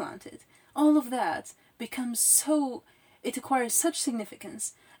that she planted. All of that becomes so... It acquires such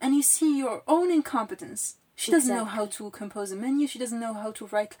significance. And you see your own incompetence. She doesn't know how to compose a menu. She doesn't know how to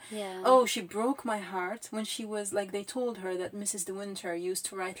write. Yeah. Oh, she broke my heart when she was, like, they told her that Mrs. De Winter used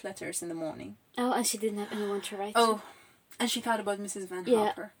to write letters in the morning. Oh, and she didn't have anyone to write. Oh, and she thought about Mrs. Van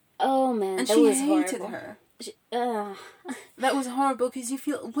Hopper. Oh, man, and that she was hated horrible. her. That was horrible, because you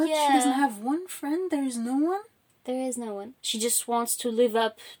feel, she doesn't have one friend? There is no one? There is no one. She just wants to live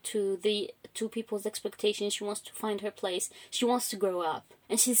up to the two people's expectations. She wants to find her place. She wants to grow up.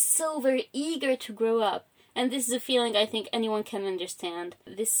 And she's so very eager to grow up. And this is a feeling I think anyone can understand.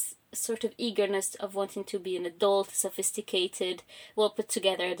 This sort of eagerness of wanting to be an adult, sophisticated, well put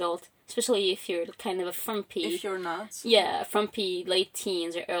together adult. Especially if you're kind of a frumpy... If you're not. Yeah, frumpy late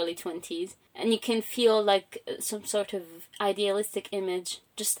teens or early 20s. And you can feel like some sort of idealistic image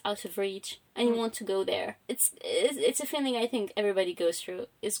just out of reach. And you want to go there. It's a feeling I think everybody goes through.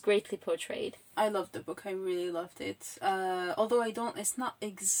 It's greatly portrayed. I loved the book. I really loved it. Although it's not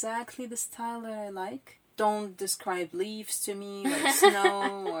exactly the style that I like. Don't describe leaves to me, or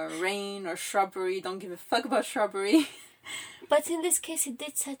snow, or rain, or shrubbery. Don't give a fuck about shrubbery. But in this case, it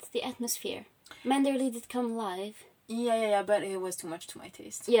did set the atmosphere. Manderley did come alive. Yeah, but it was too much to my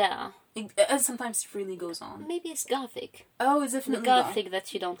taste. Yeah. Sometimes it really goes on. Maybe it's gothic. Oh, it's definitely gothic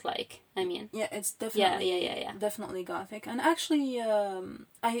that you don't like, I mean. Yeah, it's definitely... Yeah. Definitely gothic. And actually,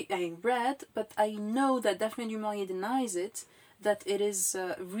 I read, but I know that Daphne du Maurier denies it, that it is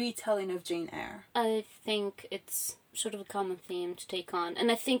a retelling of Jane Eyre. I think it's sort of a common theme to take on.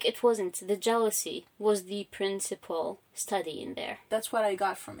 And I think it wasn't. The jealousy was the principal study in there. That's what I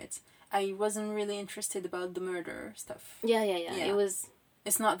got from it. I wasn't really interested about the murder stuff. Yeah. It was...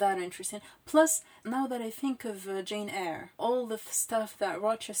 It's not that interesting. Plus, now that I think of Jane Eyre, all the stuff that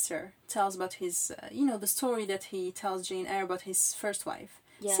Rochester tells about his... the story that he tells Jane Eyre about his first wife.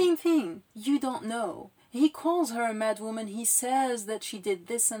 Yeah. Same thing. You don't know. He calls her a madwoman. He says that she did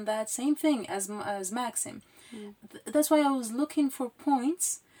this and that. Same thing as Maxim. Mm. That's why I was looking for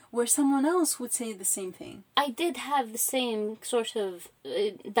points where someone else would say the same thing. I did have the same sort of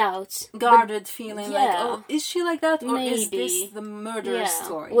doubts. Guarded feeling, like, oh, is she like that? Or is this the murderous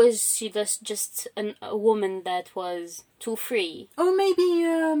story? Was she just a woman that was too free? Or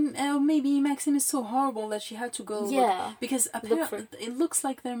maybe Maxim is so horrible that she had to go look. Because apparently it looks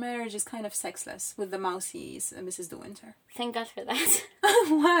like their marriage is kind of sexless with the mousies, Mrs. De Winter. Thank God for that.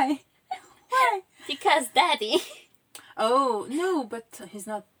 Why? Why? Because daddy. Oh, no, but he's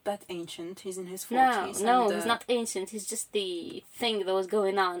not that ancient. He's in his 40s. No, he's not ancient. He's just the thing that was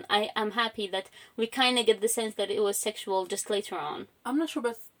going on. I'm happy that we kind of get the sense that it was sexual just later on. I'm not sure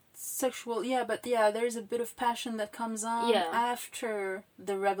about sexual, but there's a bit of passion that comes on after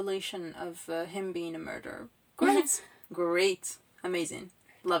the revelation of him being a murderer. Great. Great. Amazing.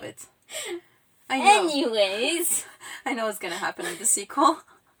 Love it. I know. Anyways. I know what's gonna happen in the sequel.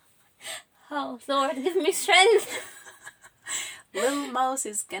 Oh, Lord, give me strength. Little mouse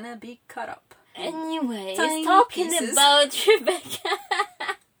is gonna be cut up. Anyways, Tiny talking pieces. about Rebecca.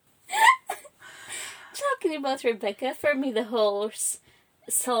 Talking about Rebecca, for me the horse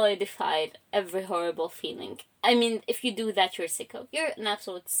solidified every horrible feeling. I mean, if you do that, you're sicko. You're an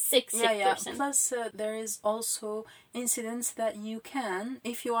absolute sick person. Plus, there is also incidents that you can,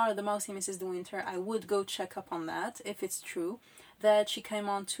 if you are the mousy Mrs. De Winter, I would go check up on that, if it's true, that she came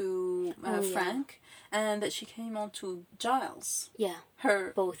on to Frank, and that she came on to Giles. Yeah.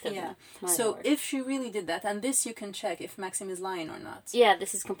 Both of them. So, if she really did that, and this you can check if Maxim is lying or not. Yeah,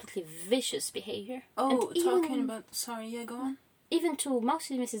 this is completely vicious behavior. Oh, talking about... Sorry, go on. Even to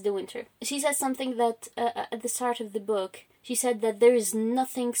Mousy Mrs. De Winter. She said something that, at the start of the book, she said that there is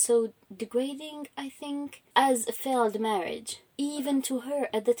nothing so degrading, I think, as a failed marriage. Even to her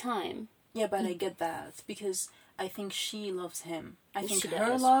at the time. Yeah, but I get that, because I think she loves him. I think She her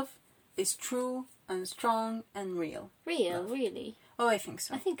does. love is true and strong and real. Real, really. Oh, I think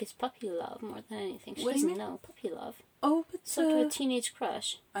so. I think it's puppy love more than anything. She What do you doesn't mean? know. Puppy love. Oh, but... Sort of a teenage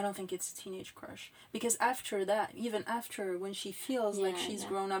crush. I don't think it's a teenage crush. Because after that, even after when she feels like she's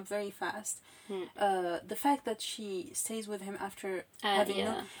grown up very fast, the fact that she stays with him after having...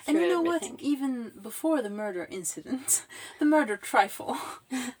 and you know everything. what? Even before the murder incident, the murder trifle,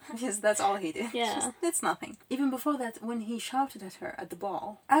 because that's all he did. Yeah. It's nothing. Even before that, when he shouted at her at the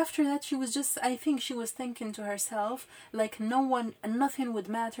ball, after that she was just... I think she was thinking to herself, like, nothing would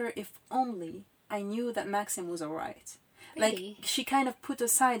matter if only I knew that Maxim was alright. Really? Like, she kind of put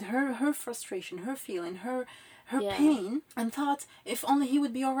aside her frustration, her feeling, her pain, and thought, if only he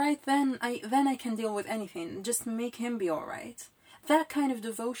would be alright, then I can deal with anything. Just make him be alright. That kind of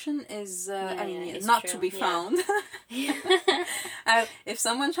devotion is, not to be found. If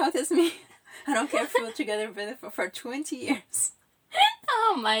someone shot at me, I don't care if we were together for 20 years.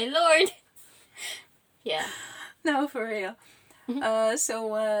 Oh, my Lord. Yeah. No, for real.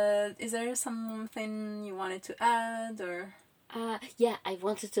 So, is there something you wanted to add, or? Yeah, I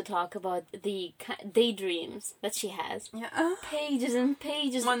wanted to talk about the daydreams that she has. Yeah. Pages and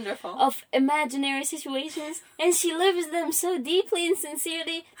pages Wonderful. of imaginary situations, and she lives them so deeply and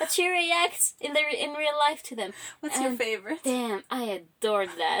sincerely that she reacts in real life to them. What's your favorite? Damn, I adored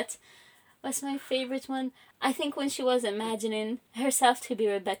that. What's my favorite one? I think when she was imagining herself to be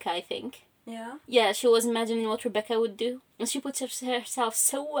Rebecca, I think. Yeah? Yeah, she was imagining what Rebecca would do. And she puts herself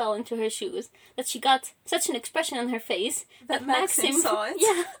so well into her shoes that she got such an expression on her face That Maxim saw it.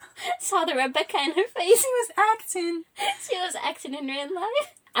 Yeah, saw the Rebecca in her face. She was acting. She was acting in real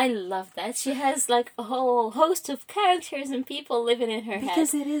life. I love that. She has like a whole host of characters and people living in her head.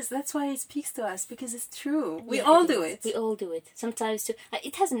 Because it is. That's why it speaks to us. Because it's true. We all do it. We all do it. Sometimes too.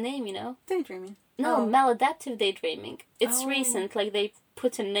 It has a name, you know. Daydreaming. No, maladaptive daydreaming. It's Oh. recent. Like they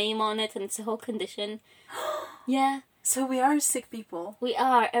put a name on it and it's a whole condition. Yeah. So we are sick people. We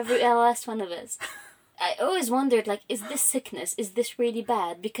are. Every last one of us. I always wondered, like, is this sickness? Is this really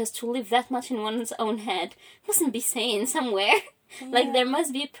bad? Because to live that much in one's own head mustn't be sane somewhere. Yeah. Like, there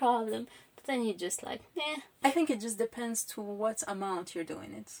must be a problem. But then you just like, I think it just depends to what amount you're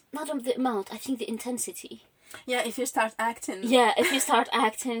doing it. Not on the amount, I think the intensity. Yeah, if you start acting. Yeah, if you start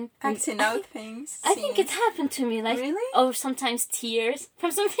acting Out things. I think it happened to me, like, Really? or sometimes tears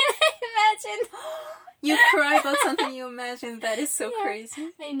from something I imagined. You cry about something you imagine. That is so Yeah. crazy.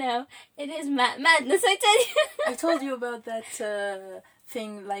 I know. It is madness, I tell you. I told you about that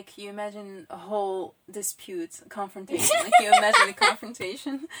thing, like you imagine a whole dispute, confrontation. Like you imagine a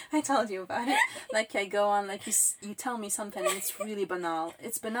confrontation. I told you about it. Like I go on, like you tell me something and it's really banal.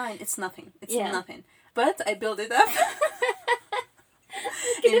 It's benign. It's nothing. It's nothing. But I build it up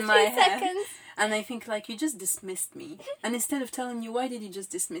in my head. Seconds. And I think, like, you just dismissed me. And instead of telling you, why did you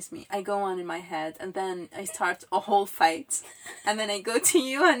just dismiss me? I go on in my head, and then I start a whole fight. And then I go to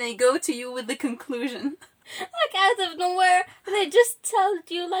you, and I go to you with the conclusion. Like, out of nowhere, and I just told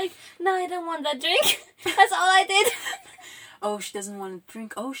you, like, no, I don't want that drink. That's all I did. Oh, she doesn't want to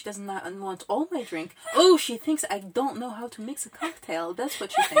drink. Oh, she doesn't want all my drink. Oh, she thinks I don't know how to mix a cocktail. That's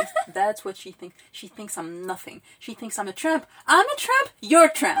what she thinks. That's what she thinks. She thinks I'm nothing. She thinks I'm a tramp. I'm a tramp. You're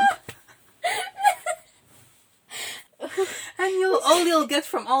a tramp. And all you'll get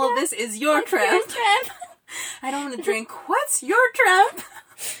from all of this is your tramp. I don't want to drink. What's your tramp?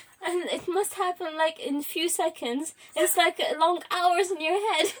 And it must happen like in a few seconds. It's like long hours in your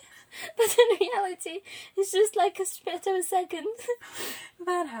head. But in reality, it's just like a split of a second.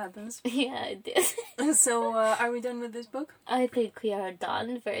 That happens. Yeah, it did. So, are we done with this book? I think we are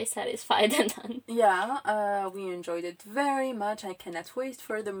done. Very satisfied and done. Yeah, we enjoyed it very much. I cannot wait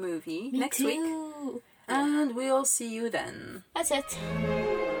for the movie next week. And we'll see you then. That's it.